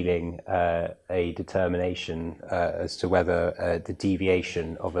was appealing a determination as to whether the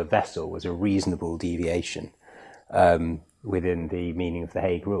deviation of a vessel was a reasonable deviation within the meaning of the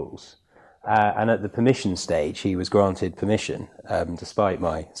Hague Rules. And at the permission stage, he was granted permission, despite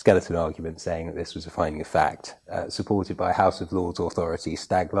my skeleton argument saying that this was a finding of fact, supported by a House of Lords authority,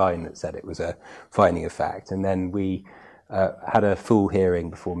 Stag Line, that said it was a finding of fact. And then we had a full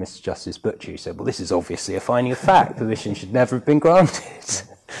hearing before Mr. Justice Butcher, who said, well, this is obviously a finding of fact. Permission should never have been granted.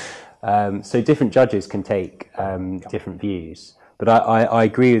 So different judges can take different views. But I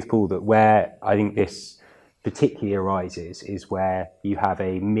agree with Paul that where I think this particularly arises is where you have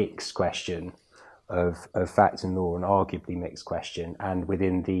a mixed question of fact and law, an arguably mixed question, and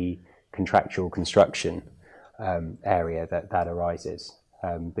within the contractual construction area that arises,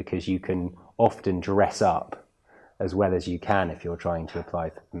 because you can often dress up as well as you can if you're trying to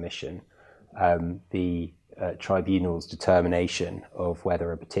apply for permission the tribunal's determination of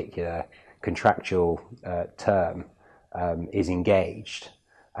whether a particular contractual term is engaged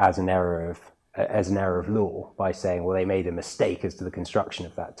as an error of law by saying, well, they made a mistake as to the construction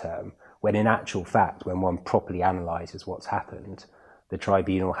of that term, when in actual fact, when one properly analyses what's happened, the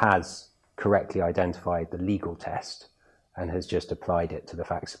tribunal has correctly identified the legal test and has just applied it to the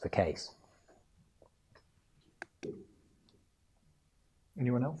facts of the case.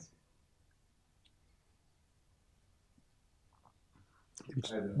 Anyone else?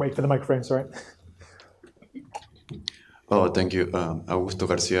 Wait for the microphone, sorry. Oh, thank you. Augusto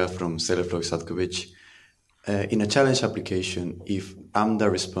Garcia from Seleflog Sadkovic. In a challenge application, if I'm the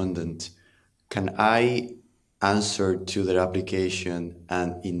respondent, can I answer to their application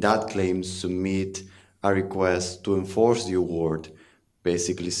and in that claim submit a request to enforce the award,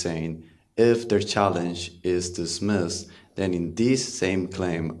 basically saying if their challenge is dismissed, then in this same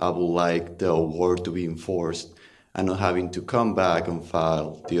claim, I would like the award to be enforced and not having to come back and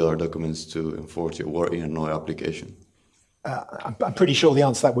file the other documents to enforce the award in another application? I'm pretty sure the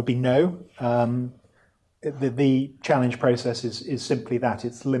answer to that would be no. the challenge process is simply that.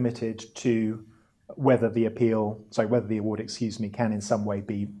 It's limited to whether the award, can in some way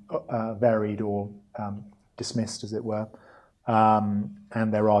be varied or dismissed, as it were.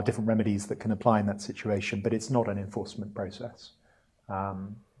 And there are different remedies that can apply in that situation, but it's not an enforcement process.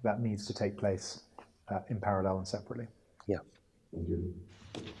 That needs to take place in parallel and separately. Yeah.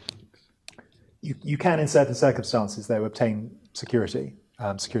 You can, in certain circumstances, though, obtain security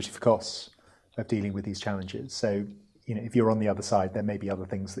for costs of dealing with these challenges. So, if you're on the other side, there may be other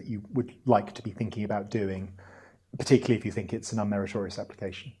things that you would like to be thinking about doing, particularly if you think it's an unmeritorious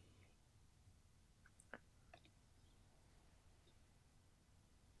application.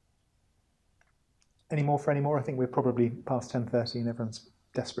 Any more? I think we're probably past 10:30 and everyone's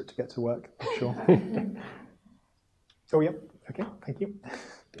desperate to get to work, I'm sure. Oh, yeah. Okay, thank you.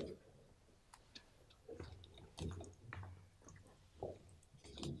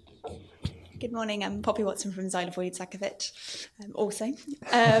 Good morning, I'm Poppy Watson from Xylovoid Sakovic, also.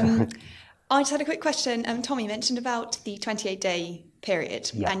 I just had a quick question. Tom, you mentioned about the 28-day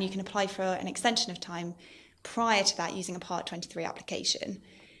period, and you can apply for an extension of time prior to that using a Part 23 application.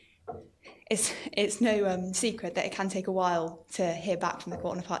 It's no secret that it can take a while to hear back from the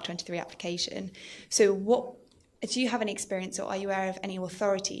court on a Part 23 application. So do you have any experience, or are you aware of any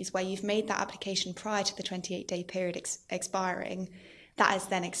authorities where you've made that application prior to the 28-day period expiring, that has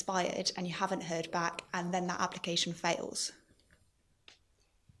then expired and you haven't heard back, and then that application fails?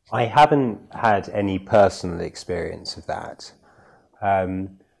 I haven't had any personal experience of that,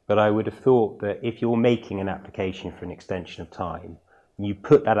 but I would have thought that if you're making an application for an extension of time, you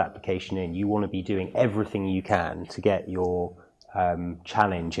put that application in, you want to be doing everything you can to get your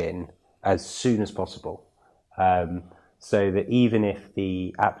challenge in as soon as possible, so that even if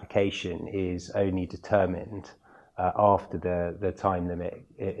the application is only determined after the time limit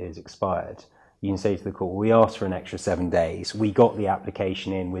is expired, you can say to the court, we asked for an extra 7 days, we got the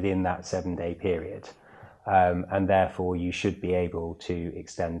application in within that 7-day period, and therefore you should be able to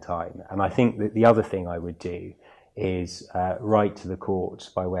extend time. And I think that the other thing I would do is write to the court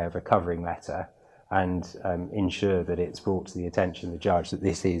by way of a covering letter and ensure that it's brought to the attention of the judge that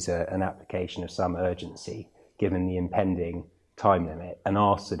this is an application of some urgency given the impending time limit, and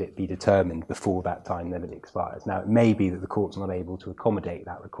ask that it be determined before that time limit expires. Now, it may be that the court's not able to accommodate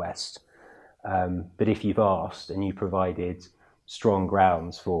that request, but if you've asked and you provided strong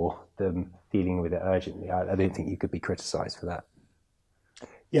grounds for them dealing with it urgently, I don't think you could be criticised for that.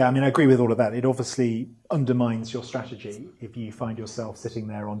 Yeah, I mean, I agree with all of that. It obviously undermines your strategy if you find yourself sitting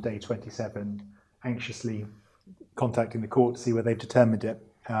there on day 27 anxiously contacting the court to see where they've determined it.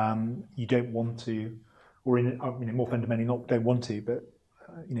 You don't want to, or more fundamentally not don't want to, but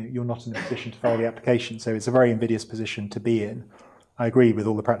you're not in a position to file the application, so it's a very invidious position to be in. I agree with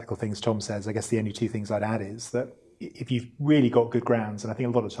all the practical things Tom says. I guess the only two things I'd add is that if you've really got good grounds, and I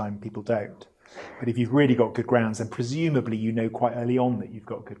think a lot of time people don't, but if you've really got good grounds, then presumably you know quite early on that you've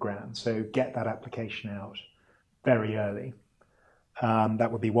got good grounds, so get that application out very early.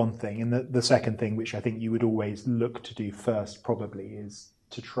 That would be one thing. And the second thing, which I think you would always look to do first probably, is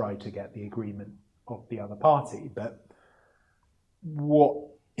to try to get the agreement of the other party. But what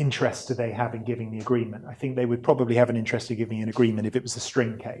interest do they have in giving the agreement? I think they would probably have an interest in giving an agreement if it was a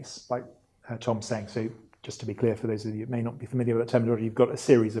string case, like Tom's saying. So just to be clear, for those of you who may not be familiar with that terminology, you've got a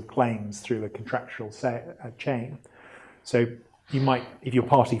series of claims through a contractual chain. So you might, if you're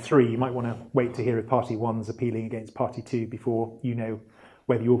party 3, you might want to wait to hear if party 1's appealing against party 2 before you know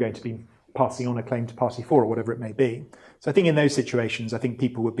whether you're going to be passing on a claim to party 4 or whatever it may be. So I think in those situations, I think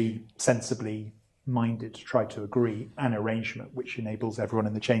people would be sensibly minded to try to agree an arrangement which enables everyone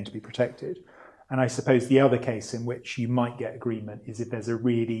in the chain to be protected. And I suppose the other case in which you might get agreement is if there's a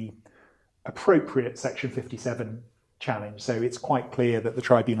really appropriate Section 57 challenge. So it's quite clear that the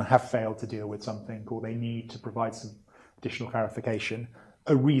tribunal have failed to deal with something, or they need to provide some additional clarification.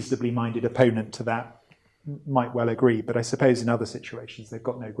 A reasonably minded opponent to that might well agree, but I suppose in other situations they've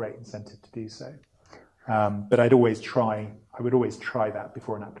got no great incentive to do so. But I would always try that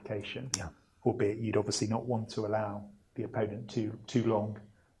before an application. Yeah. Albeit you'd obviously not want to allow the opponent too long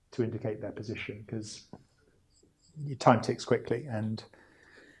to indicate their position, because your time ticks quickly. And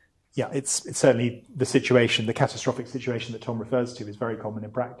yeah, it's certainly the situation, the catastrophic situation that Tom refers to is very common in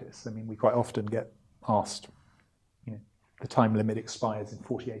practice. I mean, we quite often get asked, the time limit expires in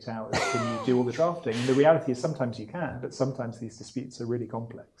 48 hours. Can you do all the drafting? And the reality is sometimes you can, but sometimes these disputes are really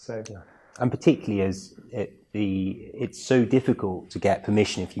complex. So. Yeah. And particularly as it's so difficult to get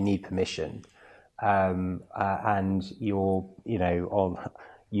permission if you need permission, and you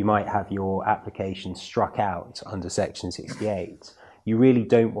might have your application struck out under Section 68. You really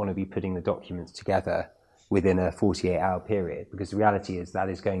don't want to be putting the documents together within a 48-hour period, because the reality is that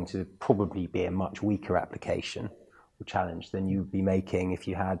is going to probably be a much weaker application or challenge than you'd be making if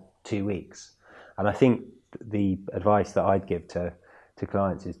you had 2 weeks. And I think the advice that I'd give to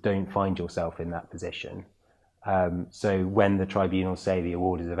clients is don't find yourself in that position. So when the tribunals say the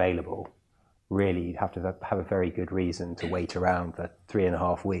award is available, really you'd have to have a very good reason to wait around for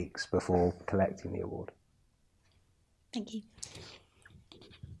 3.5 weeks before collecting the award. Thank you.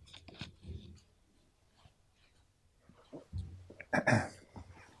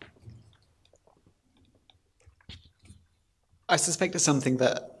 I suspect it's something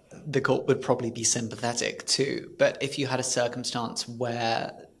that the court would probably be sympathetic to, but if you had a circumstance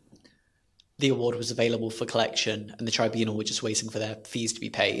where the award was available for collection and the tribunal were just waiting for their fees to be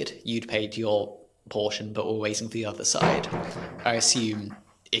paid, you'd paid your portion but were waiting for the other side, I assume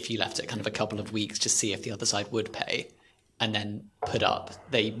if you left it kind of a couple of weeks to see if the other side would pay and then put up,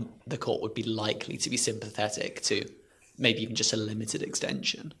 the court would be likely to be sympathetic to maybe even just a limited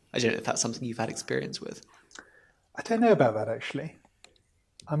extension. I don't know if that's something you've had experience with. I don't know about that, actually.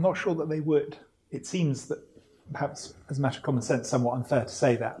 I'm not sure that they would. It seems that, perhaps as a matter of common sense, somewhat unfair to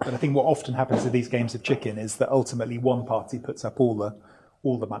say that, but I think what often happens with these games of chicken is that ultimately one party puts up all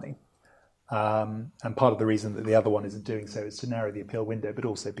the money. And part of the reason that the other one isn't doing so is to narrow the appeal window, but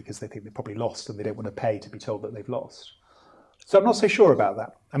also because they think they've probably lost and they don't want to pay to be told that they've lost. So I'm not so sure about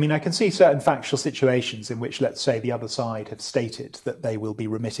that. I mean, I can see certain factual situations in which, let's say, the other side have stated that they will be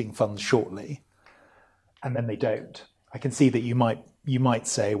remitting funds shortly, and then they don't. I can see that you might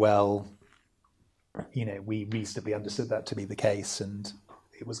say, well, you know, we reasonably understood that to be the case, and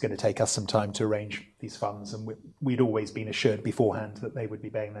it was going to take us some time to arrange these funds, and we'd always been assured beforehand that they would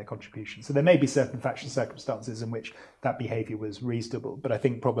be paying their contribution. So there may be certain factual circumstances in which that behaviour was reasonable, but I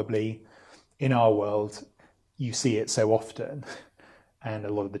think probably in our world, you see it so often, and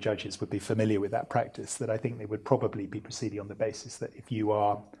a lot of the judges would be familiar with that practice, that I think they would probably be proceeding on the basis that if you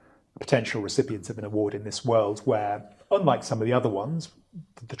are a potential recipient of an award in this world where, unlike some of the other ones,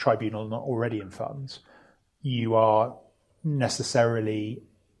 the tribunal are not already in funds, you are necessarily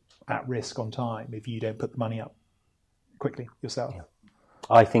at risk on time if you don't put the money up quickly yourself. Yeah.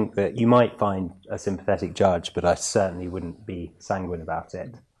 I think that you might find a sympathetic judge, but I certainly wouldn't be sanguine about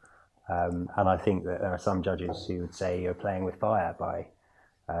it. And I think that there are some judges who would say you're playing with fire by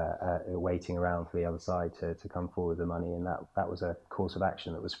waiting around for the other side to come forward with the money, and that was a course of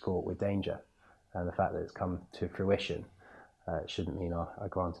action that was fraught with danger. And the fact that it's come to fruition shouldn't mean I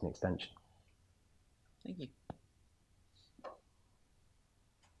grant an extension. Thank you.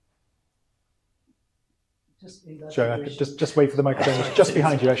 Sure, I could just wait for the microphone. It's just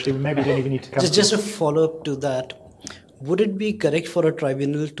behind you, actually. Maybe you don't even need to come. Just a follow-up to that. Would it be correct for a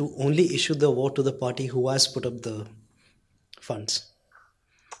tribunal to only issue the award to the party who has put up the funds?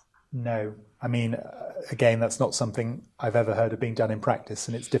 No. I mean, again, that's not something I've ever heard of being done in practice,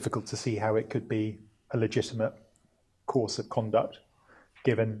 and it's difficult to see how it could be a legitimate course of conduct,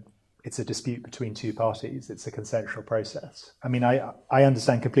 given it's a dispute between two parties. It's a consensual process. I mean, I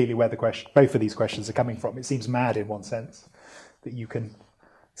understand completely where both of these questions are coming from. It seems mad in one sense that you can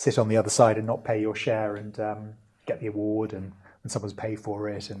sit on the other side and not pay your share and get the award, and someone's paid for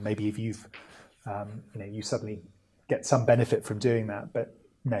it, and maybe if you've you suddenly get some benefit from doing that. But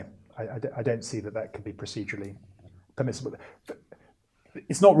no, I don't see that could be procedurally permissible.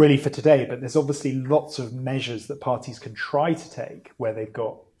 It's not really for today, but there's obviously lots of measures that parties can try to take where they've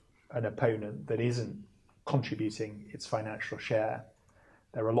got an opponent that isn't contributing its financial share.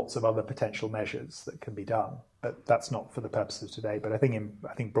 There are lots of other potential measures that can be done, but that's not for the purposes of today. But I think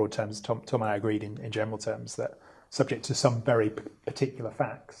in broad terms, Tom and I agreed in general terms that subject to some very particular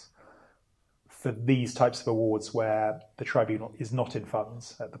facts, for these types of awards where the tribunal is not in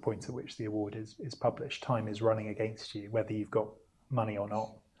funds at the point at which the award is published, time is running against you, whether you've got money or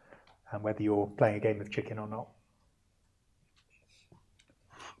not, and whether you're playing a game of chicken or not.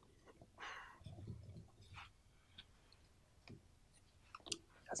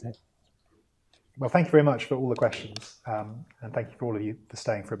 That's it. Well, thank you very much for all the questions, and thank you for all of you for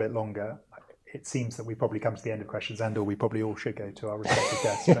staying for a bit longer. It seems that we've probably come to the end of questions, and/or we probably all should go to our respective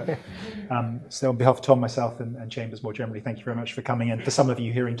desks. But, so on behalf of Tom, myself, and Chambers more generally, thank you very much for coming. And for some of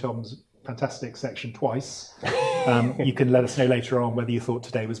you hearing Tom's fantastic section twice, you can let us know later on whether you thought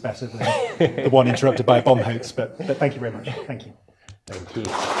today was better than the one interrupted by a bomb hoax. But thank you very much. Thank you. Thank you.